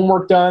get my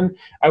homework done.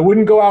 I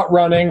wouldn't go out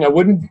running. I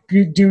wouldn't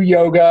do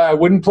yoga. I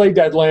wouldn't play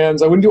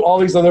Deadlands. I wouldn't do all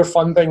these other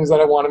fun things that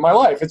I want in my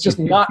life. It's just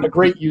not a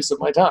great use of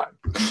my time.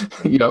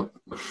 Yep.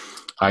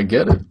 I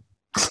get it.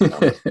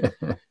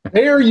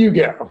 There you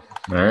go.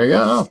 There you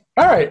go.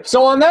 All right.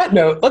 So on that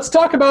note, let's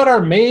talk about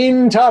our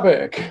main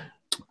topic.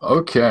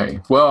 Okay.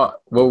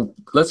 Well,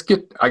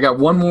 I got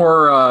one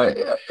more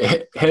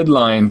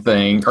headline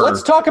thing.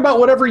 Let's talk about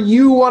whatever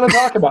you want to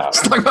talk about.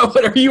 Let's talk about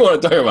whatever you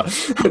want to talk about.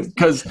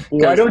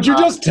 Why don't you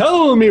just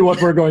tell me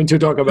what we're going to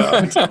talk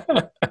about?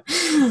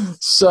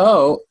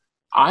 So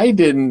I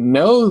didn't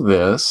know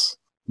this,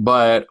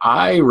 but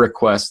I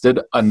requested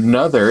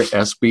another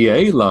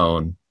SBA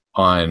loan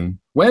on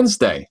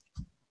Wednesday.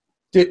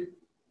 Did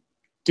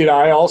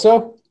I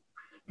also?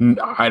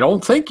 I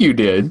don't think you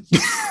did.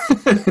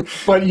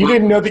 But you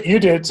didn't know that you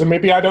did, so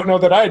maybe I don't know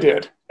that I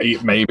did.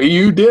 Maybe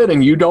you did,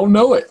 and you don't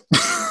know it.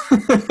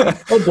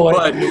 Oh boy!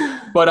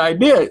 But I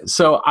did.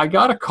 So I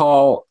got a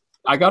call.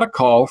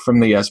 From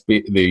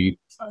the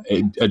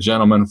a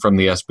gentleman from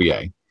the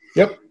SBA.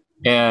 Yep.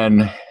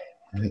 And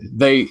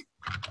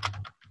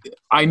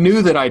I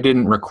knew that I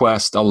didn't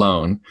request a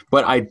loan,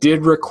 but I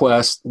did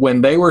request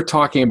when they were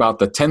talking about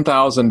the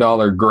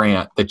 $10,000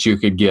 grant that you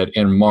could get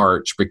in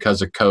March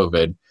because of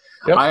COVID.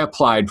 Yep. I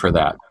applied for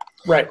that.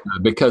 Right.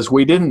 Because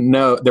we didn't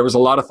know, there was a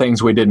lot of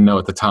things we didn't know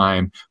at the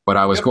time, but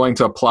I was going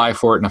to apply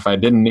for it. And if I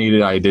didn't need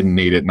it, I didn't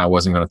need it, and I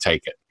wasn't going to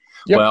take it.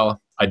 Yep.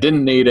 Well, I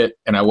didn't need it,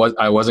 and I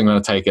wasn't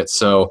going to take it.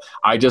 So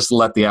I just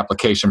let the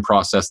application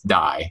process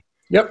die.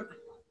 Yep.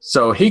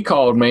 So he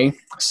called me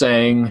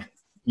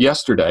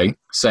yesterday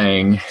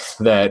saying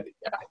that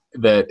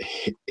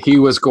he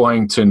was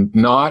going to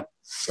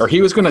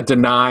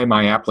deny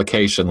my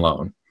application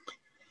loan.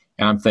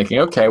 And I'm thinking,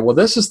 okay, well,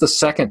 this is the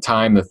second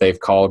time that they've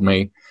called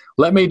me.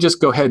 Let me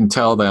just go ahead and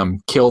tell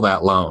them, kill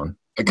that loan.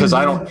 Because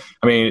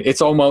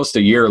it's almost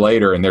a year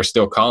later and they're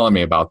still calling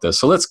me about this.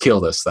 So let's kill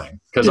this thing,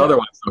 because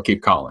otherwise they'll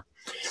keep calling.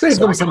 Save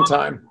them some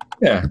time.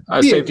 Yeah,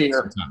 I saved them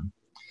some time.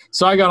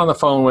 So I got on the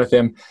phone with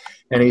him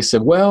and he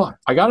said, well,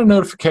 I got a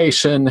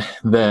notification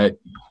that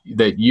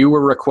you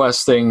were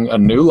requesting a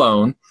new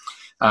loan.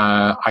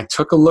 I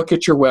took a look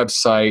at your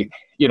website.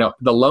 You know,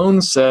 the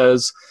loan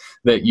says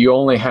that you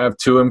only have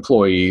 2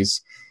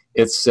 employees.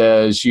 It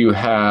says you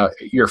have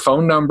your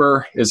phone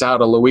number is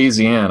out of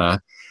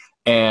Louisiana,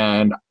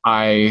 and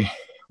I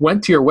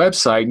went to your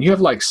website and you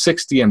have like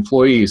 60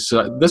 employees.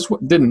 So this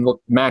didn't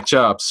match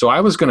up. So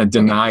I was going to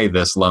deny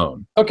this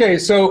loan. Okay,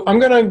 so I'm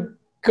going to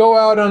go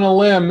out on a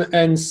limb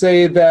and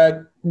say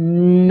that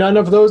none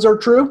of those are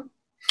true.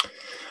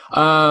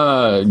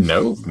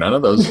 No, none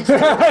of those.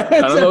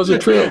 None of those are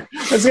true.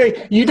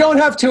 Okay, you don't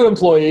have 2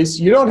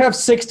 employees. You don't have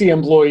 60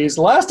 employees.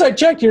 Last I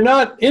checked, you're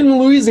not in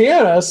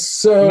Louisiana,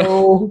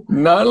 so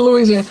not in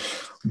Louisiana.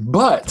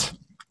 But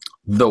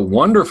the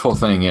wonderful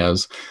thing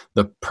is,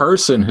 the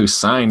person who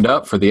signed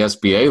up for the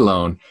SBA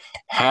loan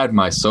had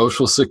my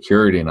Social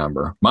Security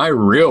number, my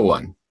real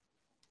one,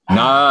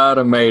 not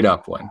a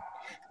made-up one.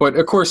 But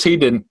of course, he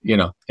didn't.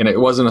 And it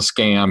wasn't a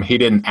scam. He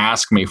didn't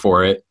ask me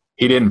for it.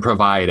 He didn't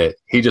provide it.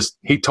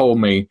 He told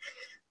me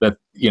that,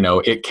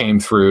 it came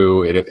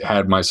through, it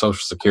had my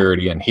Social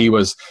Security, and he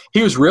was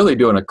really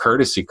doing a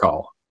courtesy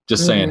call,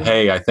 just saying,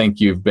 hey, I think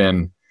you've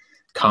been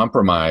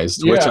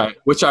compromised,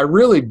 which I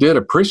really did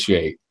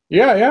appreciate.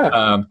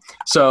 Yeah.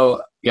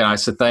 So, I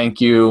said, thank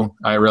you.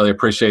 I really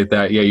appreciate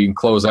that. Yeah, you can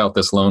close out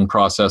this loan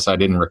process. I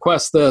didn't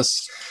request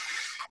this.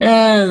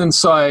 And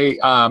so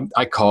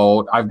I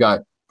called. I've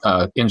got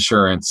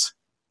insurance.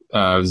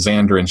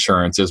 Xander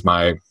Insurance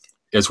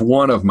is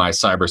one of my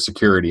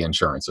cybersecurity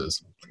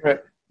insurances. Right.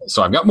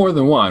 So I've got more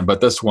than one,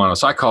 but this one.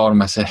 So I called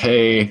him. I said,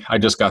 hey, I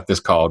just got this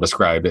call,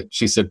 described it.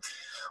 She said,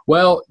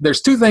 well,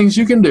 there's 2 things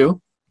you can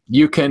do.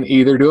 You can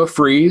either do a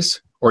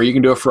freeze or you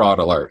can do a fraud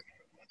alert.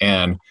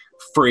 And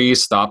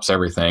freeze stops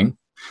everything.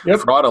 Yep.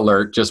 Fraud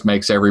alert just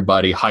makes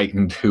everybody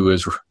heightened who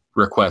is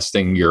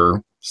requesting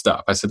your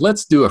stuff. I said,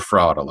 let's do a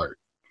fraud alert.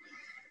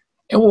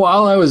 And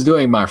while I was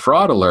doing my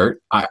fraud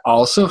alert, I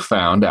also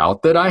found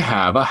out that I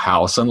have a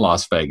house in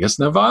Las Vegas,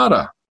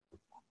 Nevada.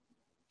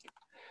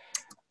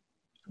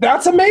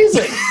 That's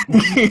amazing.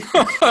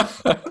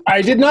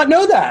 I did not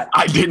know that.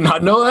 I did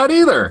not know that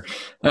either.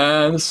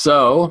 And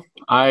so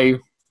I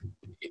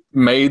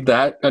made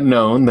that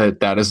known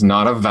that is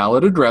not a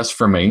valid address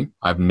for me.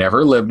 I've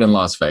never lived in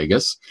Las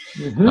Vegas.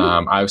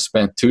 Mm-hmm. I've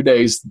spent 2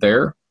 days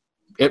there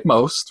at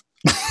most,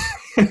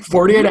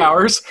 48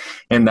 hours,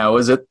 and that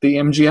was at the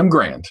MGM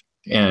Grand.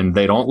 And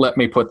they don't let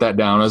me put that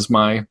down as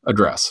my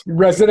address.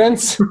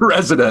 Residence?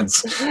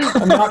 Residence.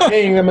 I'm not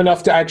paying them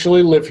enough to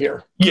actually live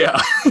here.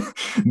 Yeah.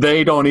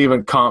 They don't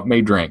even comp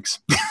me drinks.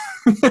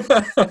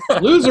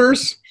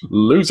 Losers.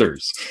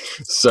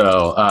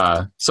 So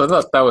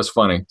that was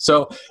funny.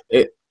 So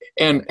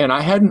and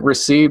I hadn't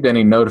received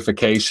any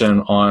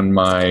notification on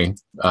my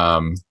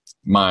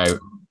my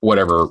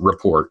whatever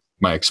report,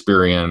 my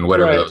Experian,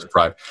 whatever those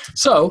products.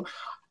 So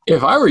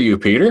if I were you,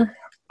 Peter,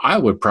 I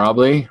would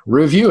probably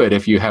review it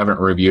if you haven't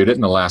reviewed it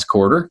in the last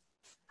quarter.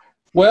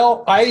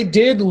 Well, I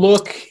did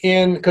look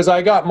in because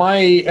I got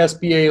my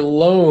SBA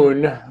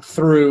loan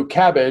through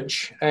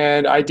Cabbage,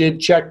 and I did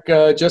check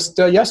just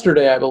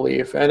yesterday, I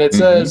believe, and it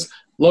says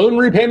loan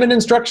repayment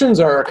instructions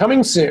are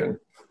coming soon.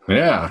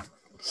 Yeah,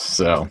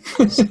 so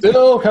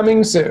still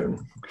coming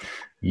soon.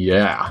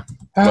 Yeah.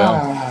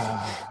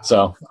 Well,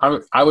 so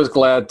I was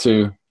glad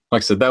to, like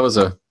I said, that was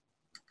a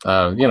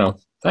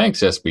thanks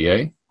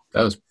SBA.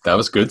 That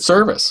was good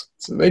service.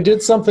 So they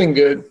did something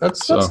good.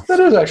 That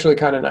is actually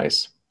kind of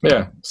nice.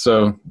 Yeah.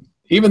 So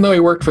even though he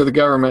worked for the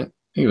government,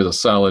 he was a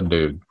solid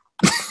dude.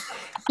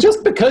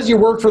 Just because you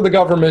work for the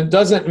government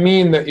doesn't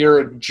mean that you're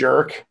a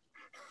jerk.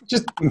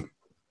 Just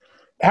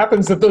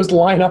happens that those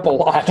line up a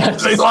lot.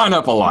 They line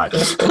up a lot.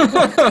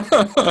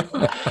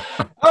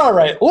 All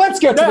right, let's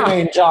get to the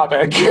main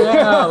topic.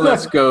 Yeah,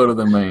 let's go to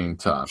the main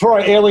topic. Before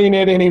I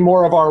alienate any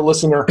more of our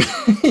listener.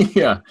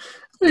 Yeah.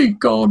 He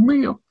called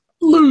me a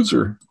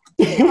loser.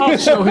 I'll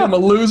show him a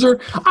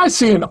loser. I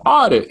see an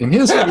audit in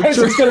his future. I was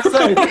just going to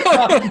say,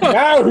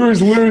 now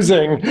who's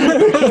losing?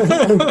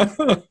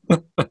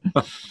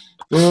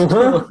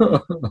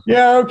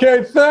 Yeah,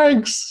 okay,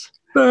 thanks.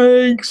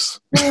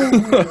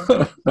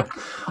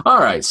 All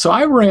right, so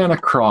I ran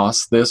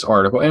across this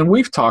article, and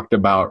we've talked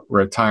about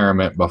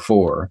retirement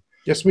before.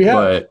 Yes, we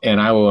have. And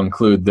I will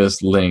include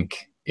this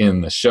link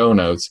in the show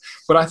notes.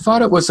 But I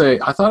thought it was a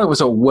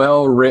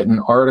well-written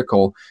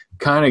article,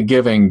 kind of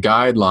giving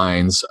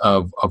guidelines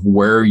of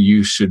where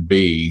you should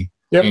be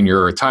in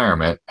your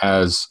retirement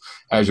as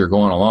you're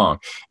going along.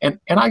 And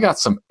I got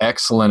some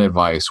excellent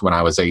advice when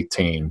I was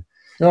 18.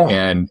 Oh.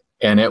 And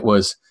it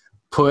was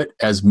put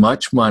as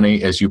much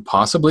money as you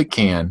possibly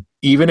can,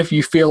 even if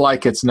you feel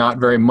like it's not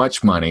very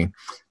much money,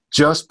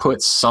 just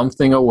put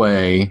something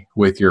away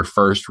with your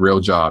first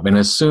real job. And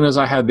as soon as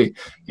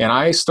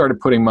I started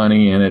putting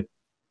money in at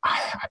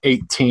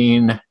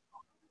 18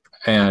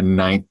 and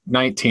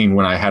 19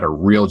 when I had a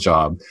real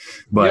job.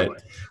 But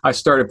I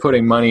started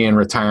putting money in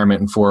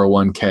retirement and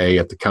 401k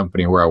at the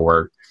company where I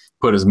worked,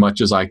 put as much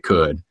as I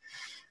could.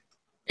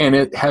 And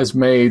it has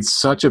made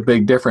such a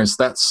big difference.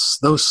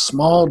 Those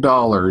small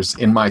dollars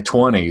in my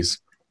 20s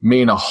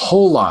mean a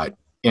whole lot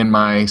in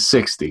my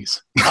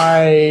 60s.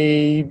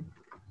 I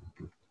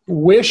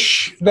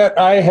wish that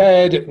I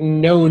had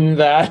known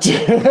that.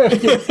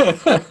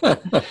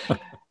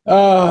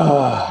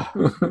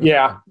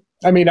 Yeah.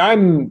 I mean,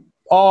 I'm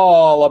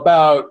all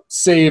about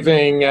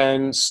saving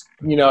and,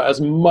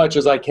 as much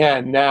as I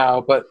can now.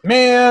 But,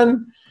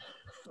 man,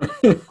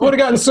 I would have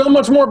gotten so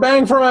much more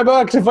bang for my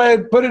buck if I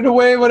had put it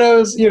away when I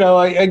was, they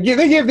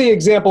give the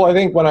example, I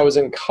think, when I was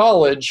in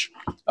college,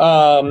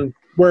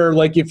 where,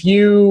 like, if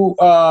you,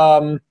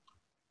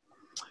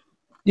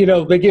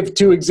 they give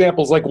two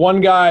examples. Like,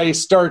 one guy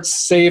starts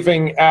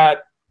saving at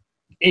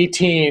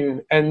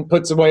 18 and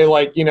puts away,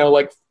 like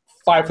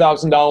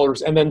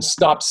 $5,000 and then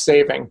stops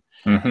saving.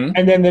 Mm-hmm.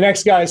 And then the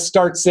next guy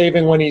starts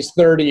saving when he's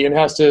 30 and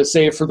has to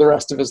save for the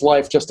rest of his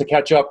life just to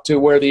catch up to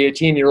where the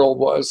 18-year-old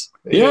was.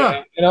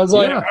 Yeah. And I was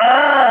like,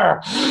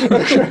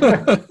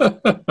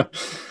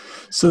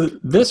 So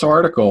this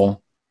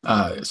article,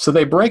 so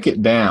they break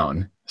it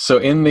down. So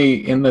in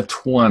the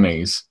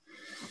 20s,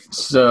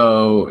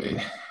 so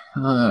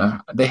I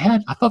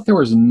thought there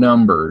was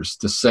numbers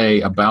to say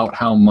about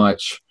how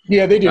much.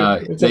 Yeah, they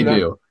do. They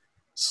do.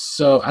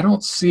 So I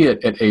don't see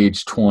it at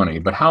age 20,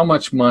 but how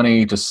much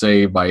money to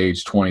save by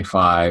age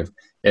 25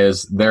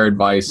 is their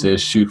advice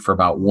is shoot for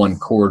about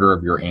 1/4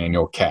 of your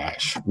annual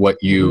cash. What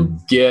you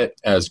get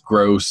as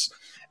gross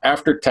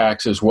after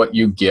taxes, what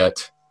you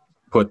get,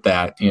 put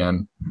that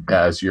in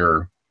as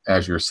your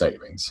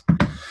savings.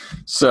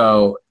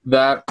 So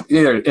that,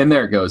 and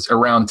there it goes,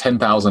 around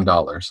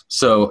 $10,000.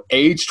 So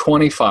age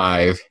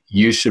 25,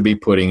 you should be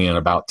putting in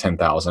about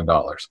 $10,000.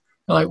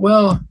 I'm like,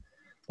 well,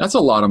 that's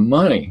a lot of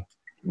money.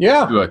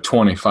 Yeah. To a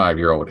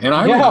 25-year-old. And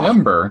I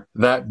remember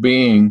that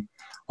being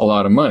a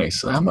lot of money.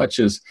 So how much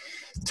is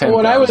 10,000?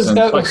 When I was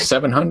like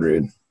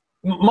 700.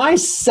 My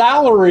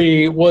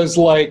salary was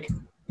like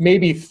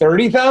maybe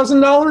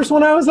 $30,000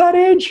 when I was that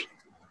age.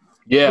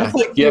 Yeah. That's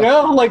like,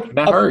 like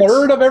that a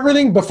third of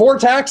everything before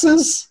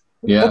taxes.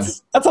 Yeah.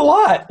 That's a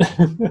lot.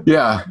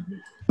 Yeah.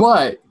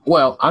 But,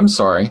 well, I'm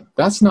sorry.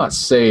 That's not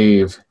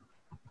save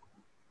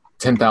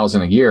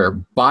 $10,000 a year.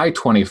 By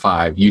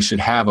 25, you should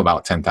have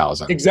about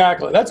 $10,000.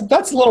 Exactly. That's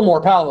a little more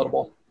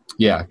palatable.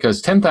 Yeah,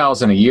 because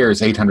 $10,000 a year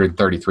is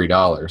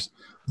 $833.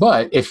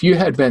 But if you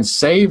had been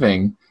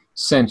saving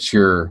since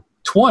you're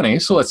 20,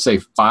 so let's say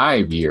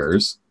 5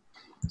 years,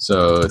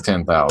 so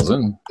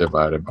 10,000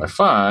 divided by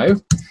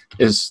 5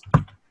 is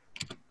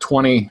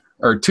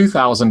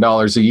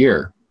 $2,000 a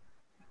year.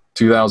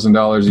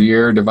 $2,000 a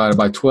year divided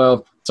by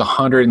 12, it's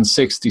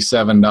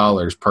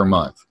 $167 per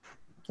month.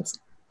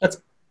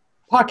 That's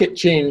pocket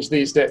change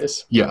these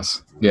days.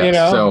 Yes.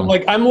 So,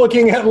 like, I'm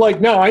looking at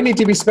like, no, I need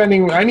to be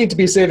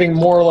saving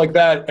more like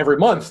that every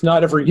month,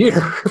 not every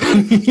year.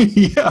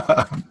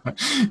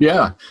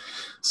 Yeah.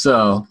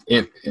 So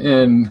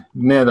and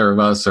neither of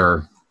us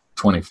are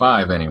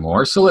 25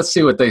 anymore. So let's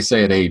see what they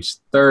say at age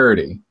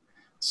 30.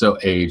 So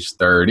age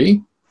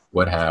 30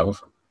 would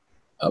have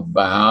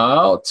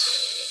about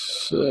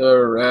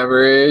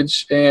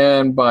average,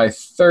 and by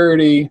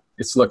 30,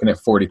 it's looking at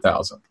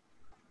 40,000.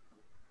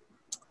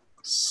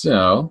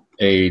 So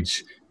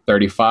age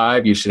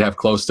 35, you should have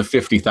close to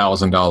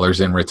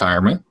 $50,000 in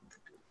retirement.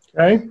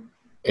 Okay.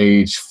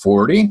 Age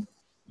 40,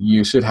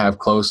 you should have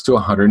close to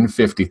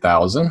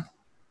 150,000.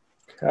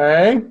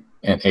 Okay.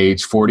 And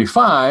age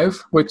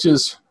 45, which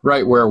is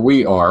right where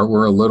we are,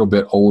 we're a little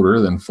bit older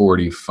than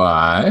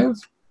 45.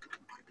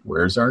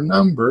 Where's our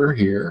number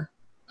here?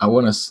 I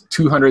want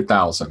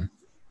 200,000.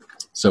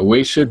 So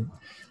we should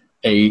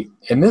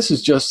and this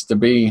is just to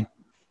be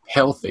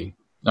healthy.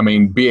 I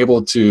mean, be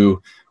able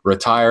to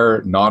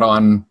retire not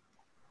on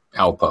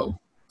Alpo.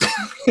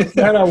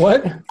 Not on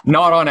what?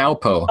 Not on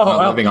Alpo. Oh,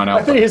 not living on Alpo.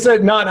 I think he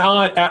said not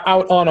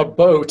out on a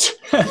boat.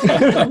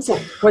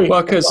 Wait,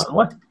 well, because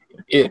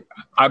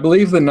I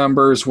believe the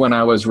numbers when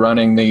I was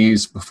running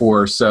these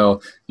before.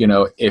 So,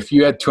 if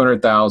you had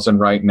 200,000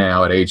 right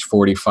now at age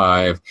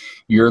 45,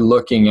 you're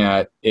looking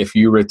at, if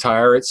you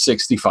retire at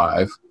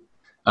 65,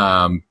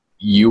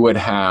 you would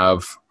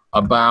have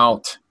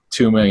about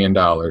 $2 million.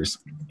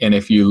 And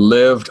if you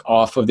lived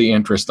off of the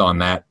interest on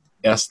that,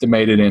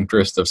 estimated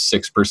interest of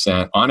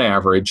 6% on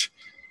average,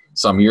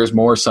 some years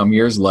more, some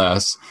years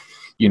less,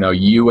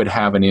 you would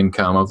have an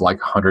income of like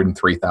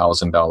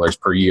 $103,000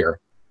 per year.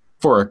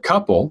 For a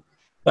couple,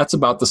 that's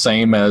about the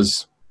same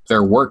as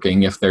they're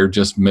working if they're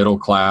just middle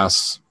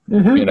class,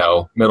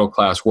 middle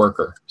class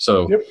worker.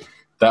 So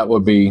that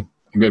would be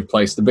a good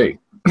place to be.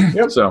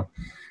 So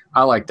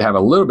I like to have a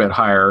little bit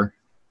higher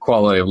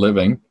quality of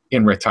living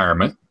in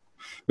retirement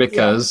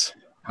because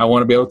I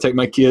want to be able to take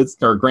my kids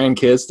or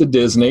grandkids to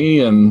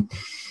Disney. And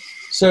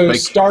so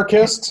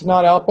StarKist,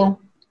 not Alpo?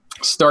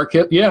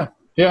 StarKist, yeah.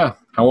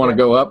 I want to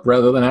go up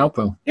rather than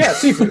Alpo. Yeah,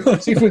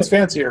 seafood. Seafood's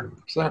fancier.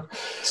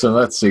 So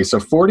let's see. So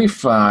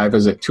 45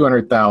 is at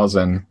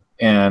 200,000,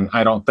 and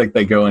I don't think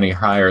they go any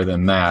higher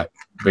than that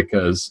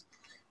because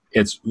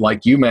it's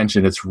like you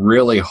mentioned, it's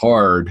really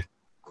hard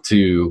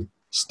to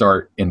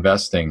start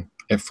investing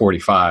at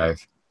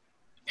 45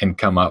 and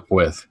come up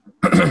with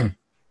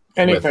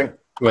anything.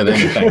 with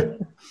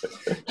anything.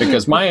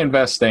 Because my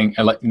investing,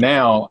 like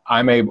now,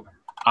 I'm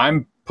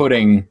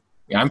 15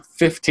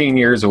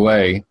 years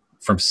away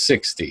from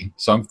 60.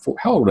 So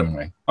how old am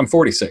I? I'm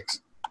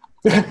 46.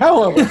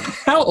 How old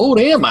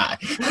am I?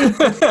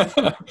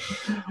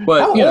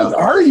 But how old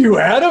are you,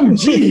 Adam?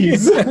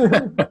 Jeez.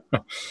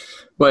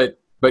 But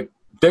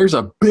there's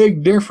a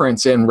big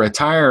difference in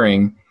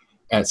retiring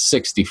at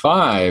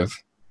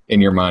 65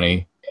 in your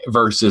money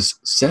versus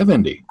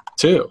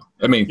 72.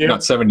 I mean,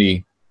 not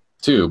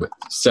 72, but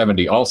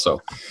 70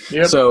 also.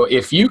 Yep. So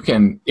if you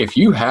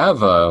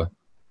have a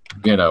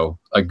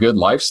good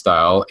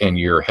lifestyle and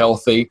you're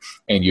healthy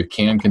and you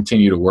can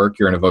continue to work,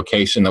 you're in a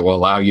vocation that will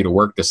allow you to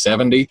work to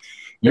 70,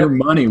 your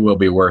money will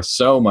be worth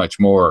so much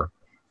more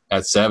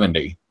at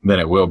 70 than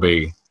it will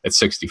be at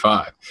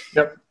 65.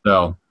 Yep.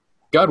 So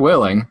God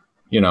willing,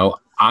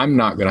 I'm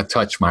not going to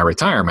touch my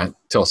retirement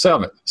till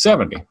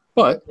 70,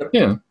 but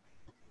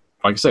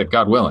like I said,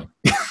 God willing,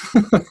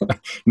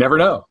 never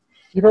know.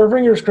 Keep our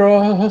fingers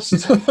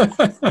crossed.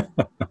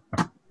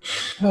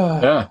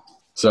 Yeah.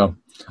 So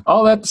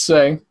all that to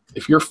say,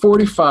 if you're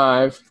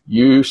 45,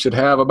 you should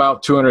have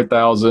about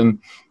 200,000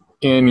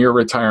 in your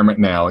retirement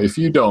now. If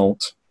you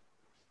don't,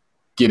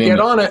 get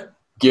on it.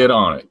 Get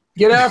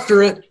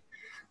after it.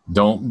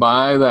 Don't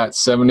buy that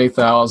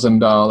 $70,000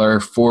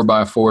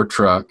 4x4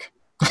 truck.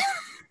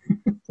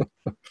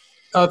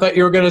 I thought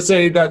you were going to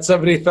say that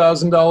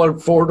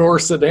 $70,000 four-door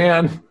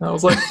sedan. I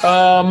was like,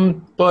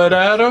 but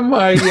Adam,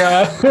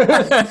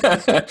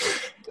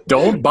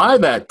 Don't buy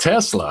that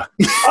Tesla.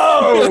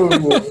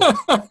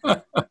 Oh!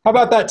 How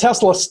about that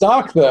Tesla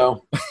stock,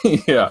 though?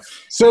 Yeah.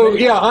 So,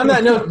 on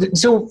that note,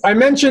 so I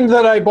mentioned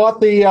that I bought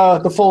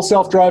the full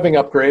self-driving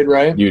upgrade,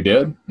 right? You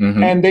did?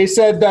 Mm-hmm. And they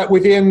said that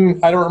within,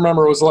 I don't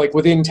remember, it was like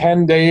within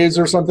 10 days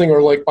or something,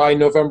 or like by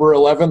November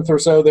 11th or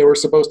so, they were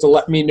supposed to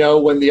let me know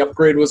when the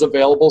upgrade was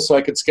available so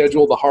I could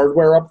schedule the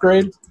hardware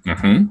upgrade.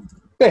 Mm-hmm.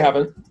 They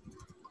haven't.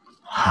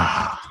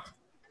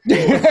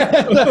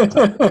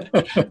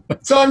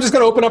 So I'm just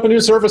going to open up a new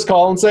service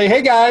call and say,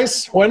 hey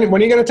guys, when are you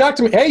going to talk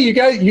to me? Hey, you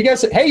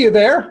guys, hey, you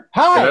there?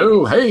 Hi.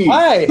 Hello. Hey.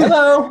 Hi.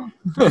 Hello.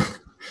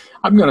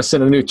 I'm going to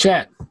send a new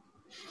chat.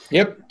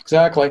 Yep,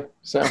 exactly.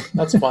 So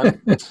that's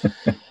fun.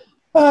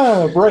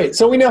 Oh, great.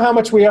 So we know how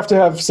much we have to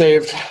have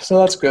saved. So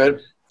that's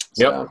good.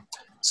 Yep.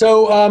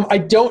 So I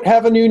don't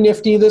have a new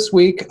Nifty this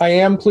week. I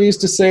am pleased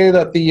to say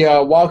that the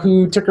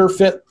Wahoo Ticker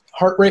Fit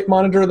heart rate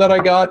monitor that I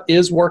got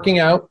is working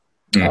out.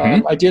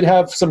 Mm-hmm. I did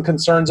have some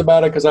concerns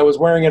about it because I was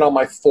wearing it on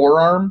my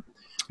forearm.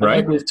 Right.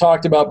 Like we've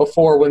talked about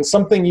before, when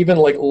something even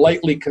like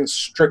lightly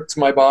constricts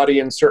my body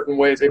in certain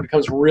ways, it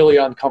becomes really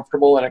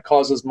uncomfortable and it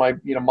causes my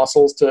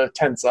muscles to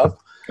tense up.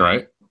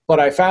 Right. But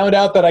I found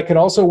out that I can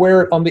also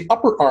wear it on the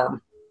upper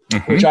arm,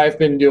 which I've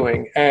been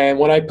doing. And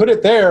when I put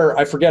it there,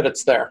 I forget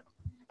it's there.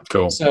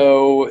 Cool.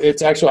 So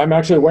I'm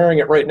actually wearing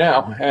it right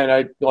now.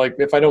 And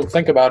if I don't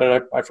think about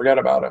it, I forget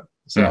about it.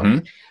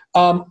 So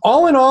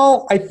all in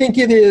all, I think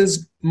it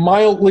is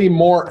mildly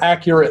more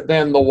accurate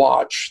than the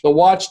watch. The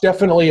watch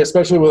definitely,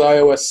 especially with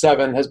iOS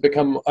 7, has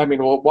become,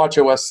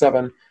 WatchOS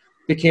 7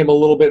 became a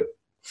little bit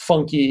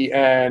funky,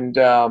 and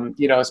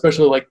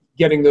especially like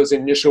getting those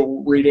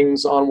initial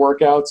readings on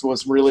workouts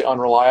was really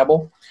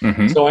unreliable.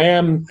 So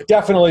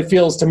definitely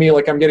feels to me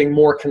like I'm getting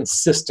more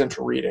consistent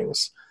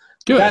readings.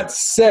 Good. That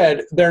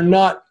said, they're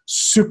not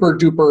super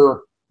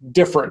duper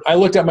different. I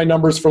looked at my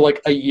numbers for like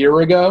a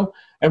year ago,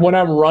 and when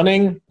I'm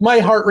running, my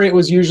heart rate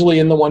was usually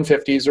in the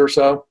 150s or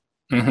so.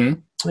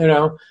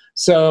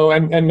 So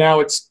and now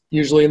it's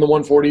usually in the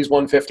 140s,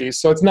 150s.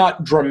 So it's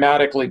not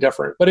dramatically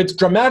different, but it's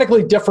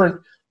dramatically different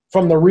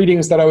from the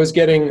readings that I was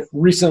getting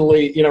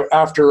recently, right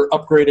after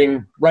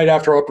upgrading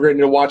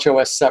to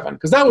WatchOS 7,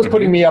 because that was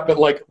putting me up at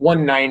like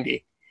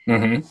 190.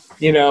 In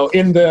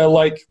the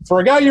like, for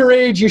a guy your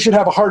age, you should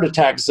have a heart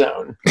attack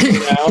zone.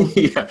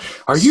 Yeah.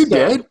 Are you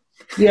dead?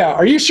 Yeah.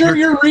 Are you sure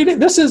you're reading?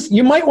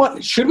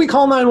 Should we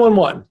call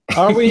 911?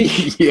 Are we?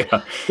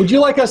 Yeah. Would you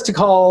like us to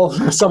call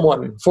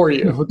someone for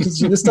you? Because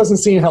this doesn't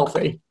seem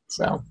healthy.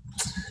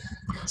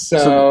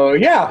 So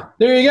yeah,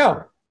 there you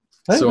go.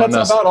 I think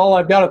that's about all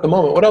I've got at the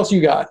moment. What else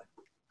you got?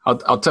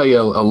 I'll tell you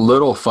a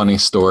little funny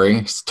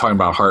story talking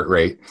about heart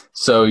rate.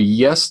 So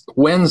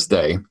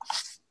Wednesday.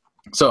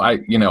 So I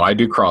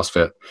do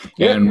CrossFit,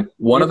 and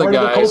one of the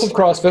guys, the cult of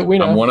CrossFit, we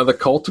know. I'm one of the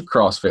cult of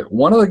CrossFit.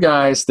 One of the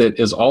guys that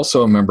is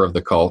also a member of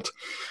the cult,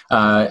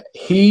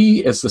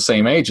 he is the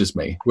same age as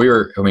me.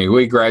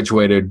 We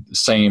graduated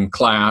same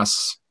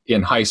class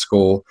in high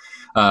school,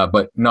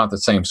 but not the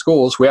same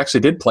schools. We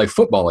actually did play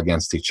football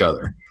against each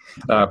other,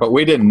 but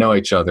we didn't know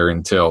each other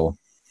until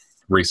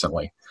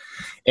recently.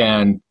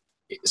 And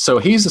so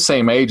he's the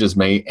same age as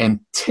me,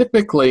 and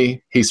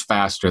typically he's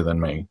faster than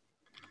me.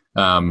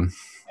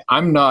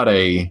 I'm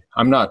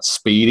not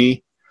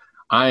speedy.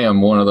 I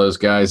am one of those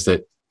guys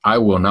that I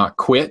will not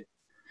quit.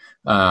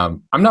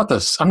 I'm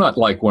not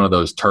like one of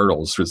those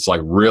turtles that's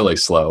like really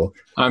slow.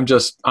 I'm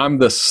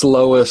the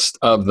slowest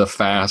of the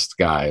fast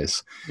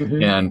guys.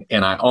 And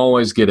I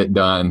always get it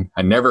done.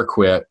 I never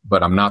quit,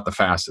 but I'm not the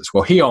fastest.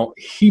 Well,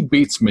 he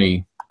beats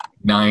me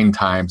 9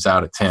 times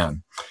out of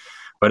 10.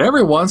 But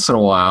every once in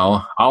a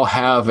while, I'll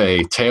have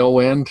a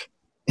tailwind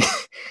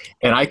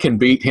and I can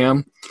beat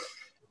him.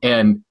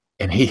 And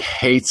he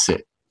hates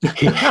it.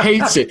 He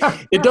hates it.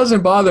 It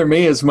doesn't bother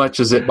me as much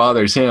as it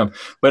bothers him.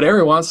 But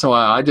every once in a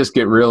while, I just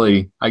get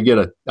I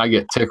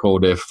get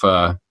tickled if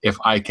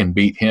I can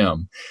beat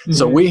him.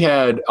 So we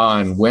had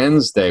on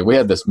Wednesday, we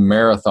had this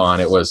marathon.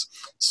 It was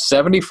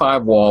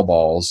 75 wall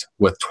balls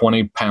with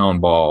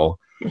 20-pound ball,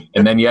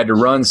 and then you had to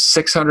run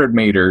 600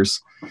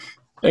 meters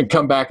and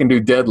come back and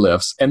do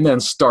deadlifts, and then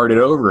start it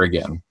over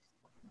again.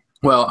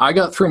 Well, I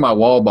got through my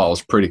wall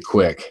balls pretty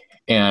quick,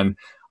 and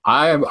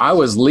I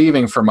was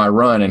leaving for my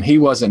run, and he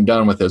wasn't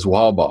done with his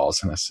wall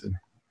balls. And I said,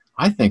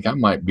 I think I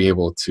might be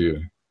able to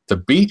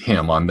beat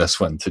him on this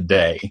one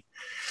today.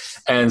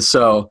 And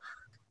so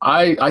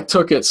I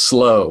took it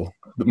slow,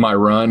 my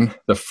run,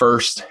 the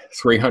first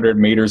 300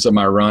 meters of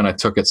my run, I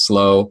took it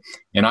slow,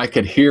 and I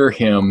could hear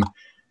him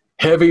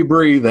heavy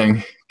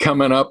breathing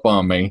coming up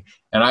on me.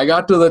 And I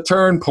got to the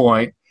turn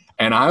point,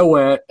 and I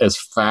went as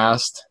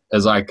fast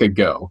as I could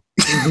go,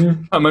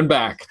 coming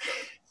back,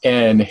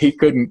 and he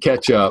couldn't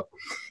catch up.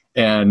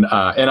 And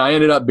I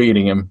ended up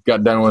beating him,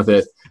 got done with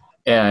it.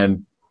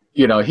 And,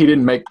 he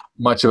didn't make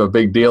much of a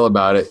big deal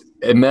about it.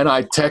 And then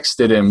I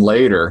texted him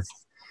later.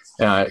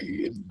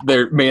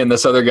 Me and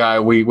this other guy,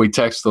 we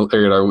text,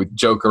 we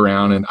joke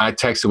around, and I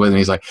texted with him.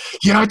 He's like,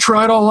 yeah, I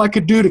tried all I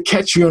could do to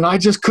catch you, and I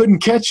just couldn't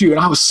catch you. And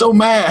I was so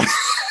mad.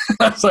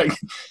 I was like,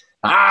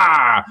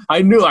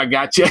 I knew I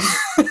got you.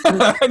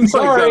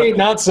 Sorry,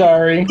 not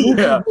sorry.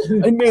 Yeah,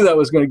 I knew that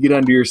was going to get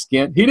under your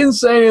skin. He didn't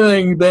say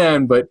anything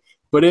then, but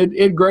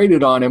it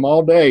grated on him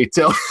all day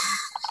till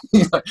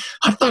like,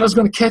 I thought I was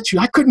going to catch you.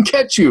 I couldn't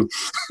catch you.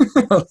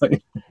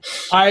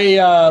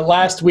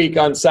 Last week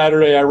on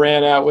Saturday, I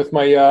ran out with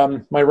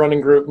my my running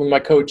group, with my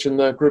coach and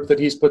the group that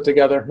he's put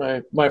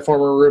together, my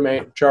former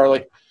roommate,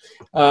 Charlie.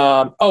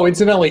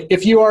 Incidentally,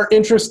 if you are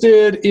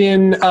interested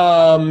in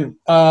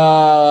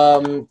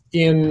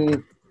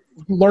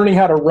learning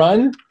how to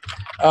run,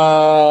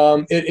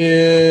 it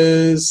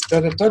is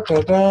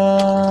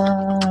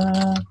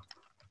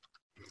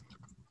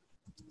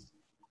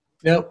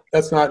Nope,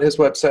 that's not his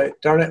website.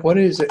 Darn it! What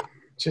is it?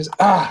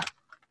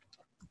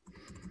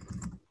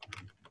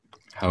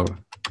 How?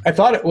 I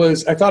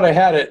thought I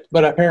had it,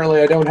 but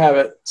apparently I don't have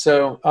it.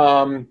 So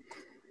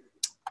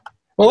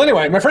Well,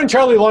 anyway, my friend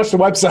Charlie launched a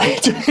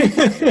website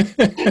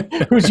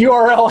whose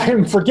URL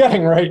I'm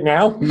forgetting right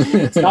now.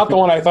 It's not the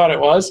one I thought it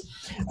was.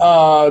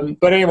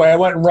 But anyway, I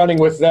went running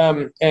with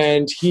them,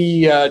 and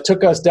he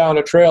took us down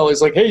a trail.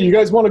 He's like, hey, you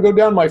guys want to go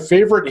down my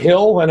favorite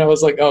hill? And I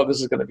was like, oh, this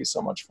is going to be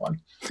so much fun.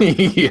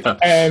 Yeah.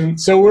 And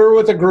so we're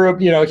with a group.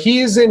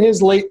 He's in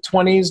his late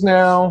 20s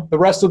now. The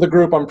rest of the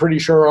group, I'm pretty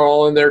sure, are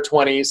all in their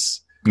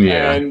 20s.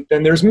 Yeah. And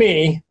then there's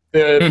me,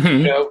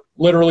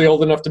 literally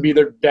old enough to be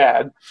their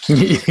dad.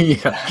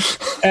 Yeah.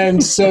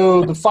 And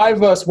so the five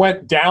of us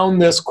went down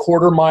this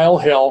 1/4-mile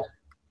hill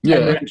and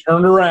then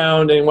turned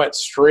around and went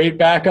straight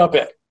back up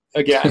it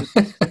again.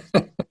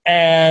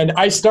 And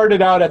I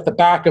started out at the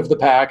back of the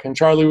pack, and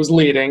Charlie was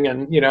leading.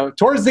 And,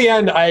 towards the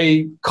end,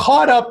 I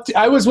caught up.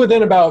 I was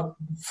within about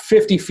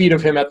 50 feet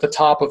of him at the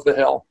top of the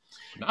hill.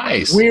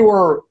 Nice. We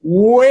were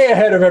way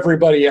ahead of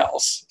everybody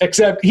else,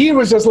 except he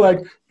was just like,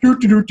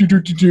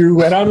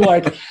 do. And I'm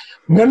like,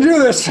 I'm going to do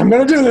this. I'm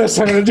going to do this.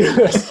 I'm going to do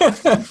this.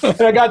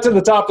 And I got to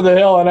the top of the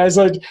hill, and I was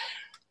like,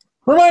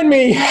 remind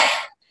me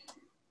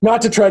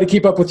not to try to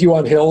keep up with you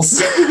on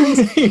hills.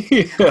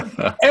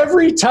 Yeah.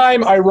 Every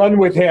time I run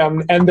with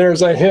him and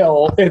there's a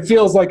hill, it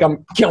feels like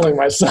I'm killing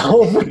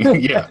myself.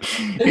 Yeah.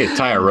 You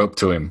tie a rope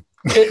to him.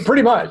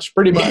 Pretty much.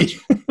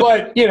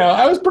 But,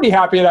 I was pretty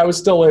happy that I was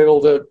still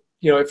able to,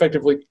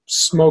 effectively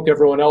smoke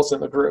everyone else in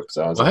the group.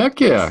 So I was Well, heck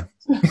yeah.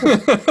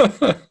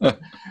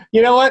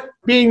 You know what?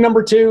 Being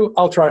number 2,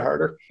 I'll try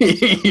harder.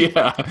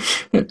 Yeah.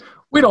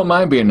 We don't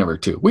mind being number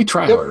 2. We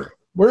try harder.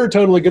 We're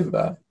totally good with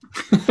that.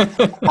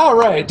 All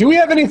right. Do we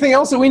have anything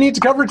else that we need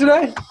to cover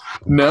today?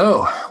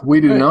 No, we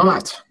do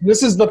not.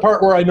 This is the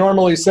part where I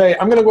normally say,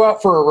 I'm going to go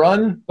out for a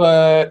run,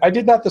 but I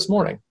did that this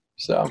morning.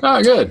 So.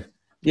 Oh, good.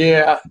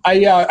 Yeah.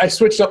 I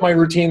switched up my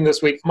routine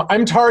this week.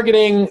 I'm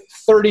targeting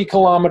 30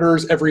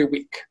 kilometers every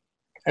week.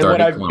 And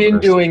what I've been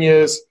doing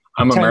is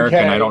I'm 10K.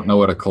 American. I don't know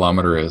what a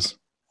kilometer is.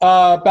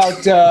 About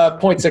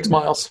 0.6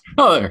 miles.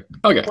 Oh, there.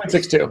 Okay.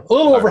 0.62. A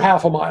little over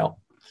half a mile.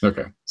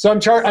 Okay. So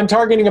I'm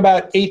targeting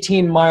about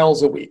 18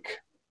 miles a week.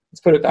 Let's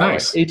put it that way.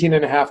 18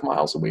 and a half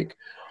miles a week.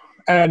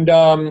 And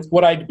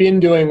what I'd been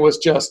doing was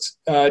just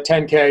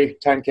 10K,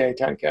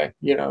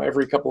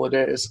 every couple of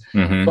days.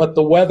 Mm-hmm. But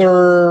the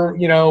weather,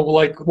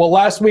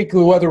 last week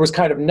the weather was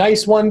kind of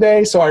nice one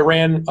day. So I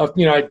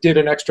I did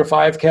an extra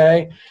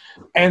 5K.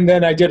 And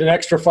then I did an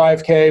extra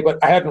 5K, but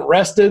I hadn't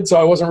rested, so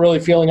I wasn't really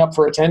feeling up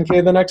for a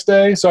 10K the next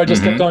day. So I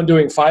just kept on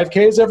doing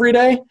 5Ks every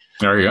day.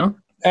 There you go.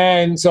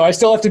 And so I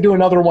still have to do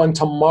another one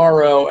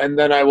tomorrow, and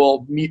then I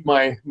will meet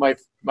my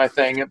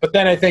thing. But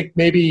then I think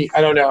maybe, I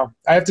don't know,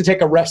 I have to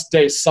take a rest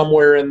day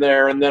somewhere in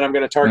there, and then I'm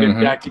going to target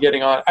back to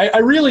getting on. I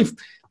really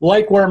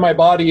like where my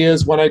body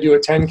is when I do a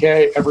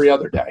 10K every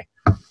other day.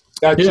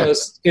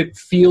 It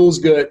feels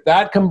good.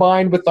 That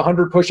combined with the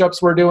 100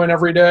 push-ups we're doing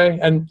every day.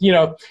 And,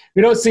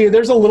 we don't see,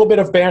 there's a little bit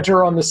of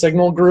banter on the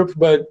Signal group,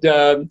 but,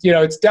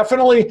 it's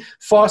definitely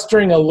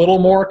fostering a little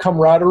more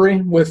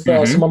camaraderie with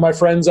some of my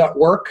friends at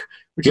work,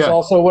 which is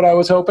also what I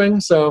was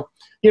hoping. So,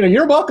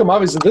 you're welcome.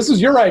 Obviously, this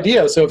is your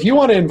idea. So if you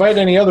want to invite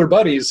any other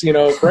buddies,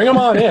 bring them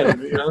on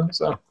in,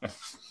 so.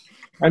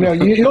 I know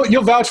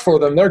you'll vouch for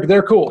them.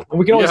 They're cool. And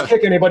we can always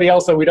kick anybody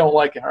else that we don't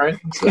like. All right.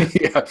 So.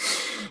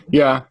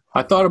 Yeah.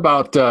 I thought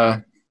about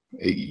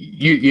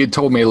you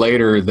told me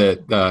later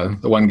that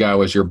the one guy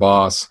was your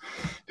boss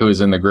who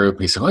was in the group.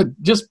 He said, well,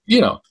 just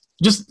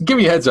give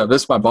me a heads up.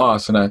 This is my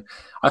boss. And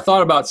I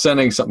thought about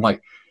sending something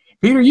like,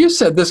 Peter, you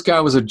said this guy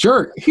was a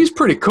jerk. He's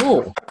pretty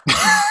cool.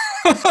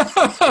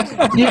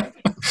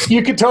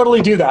 You could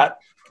totally do that.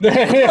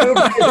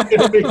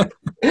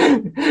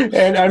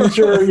 And I'm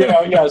sure,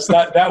 yes,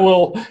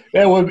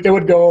 it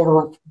would go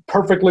over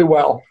perfectly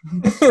well.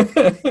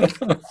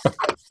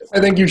 I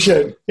think you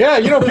should.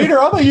 Yeah, Peter,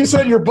 I thought you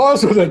said your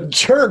boss was a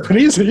jerk, but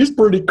he's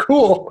pretty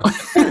cool.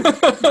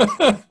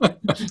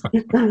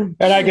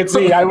 And I could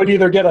see I would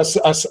either get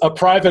a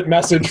private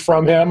message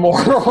from him or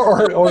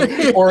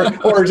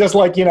just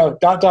like, ...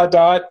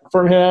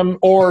 from him,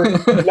 or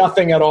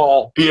nothing at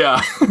all.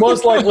 Yeah.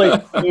 Most likely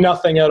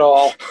nothing at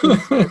all.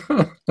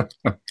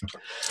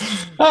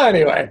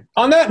 Anyway,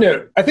 on that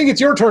note, I think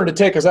it's your turn to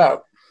take us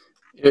out.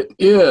 It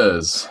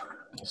is.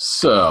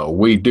 So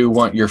we do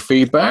want your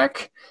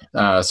feedback.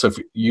 So if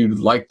you'd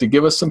like to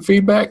give us some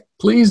feedback,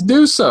 please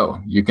do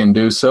so. You can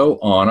do so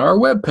on our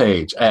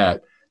webpage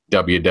at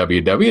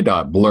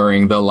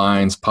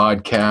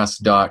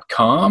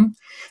www.blurringthelinespodcast.com.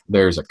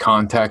 There's a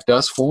contact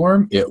us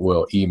form. It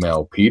will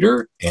email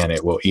Peter and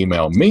it will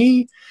email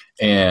me,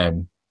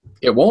 and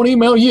it won't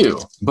email you,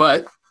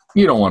 but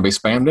you don't want to be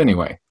spammed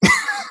anyway.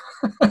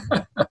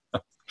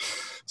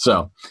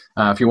 So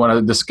if you want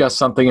to discuss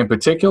something in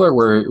particular,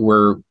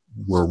 we're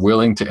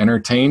willing to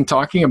entertain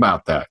talking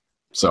about that.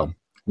 So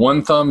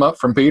 1 thumb up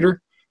from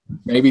Peter,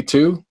 maybe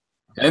 2,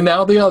 and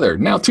now the other.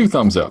 Now 2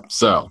 thumbs up.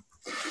 So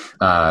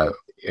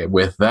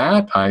with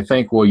that, I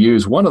think we'll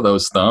use one of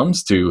those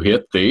thumbs to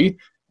hit the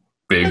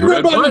big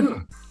red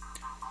button.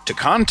 To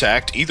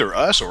contact either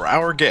us or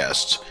our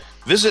guests,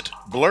 visit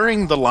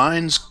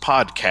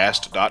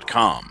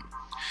blurringthelinespodcast.com.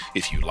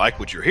 If you like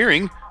what you're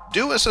hearing,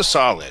 Do us a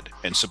solid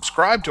and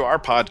subscribe to our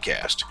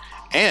podcast,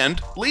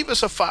 and leave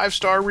us a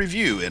 5-star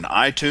review in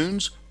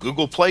iTunes,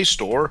 Google Play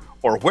Store,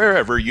 or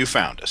wherever you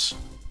found us.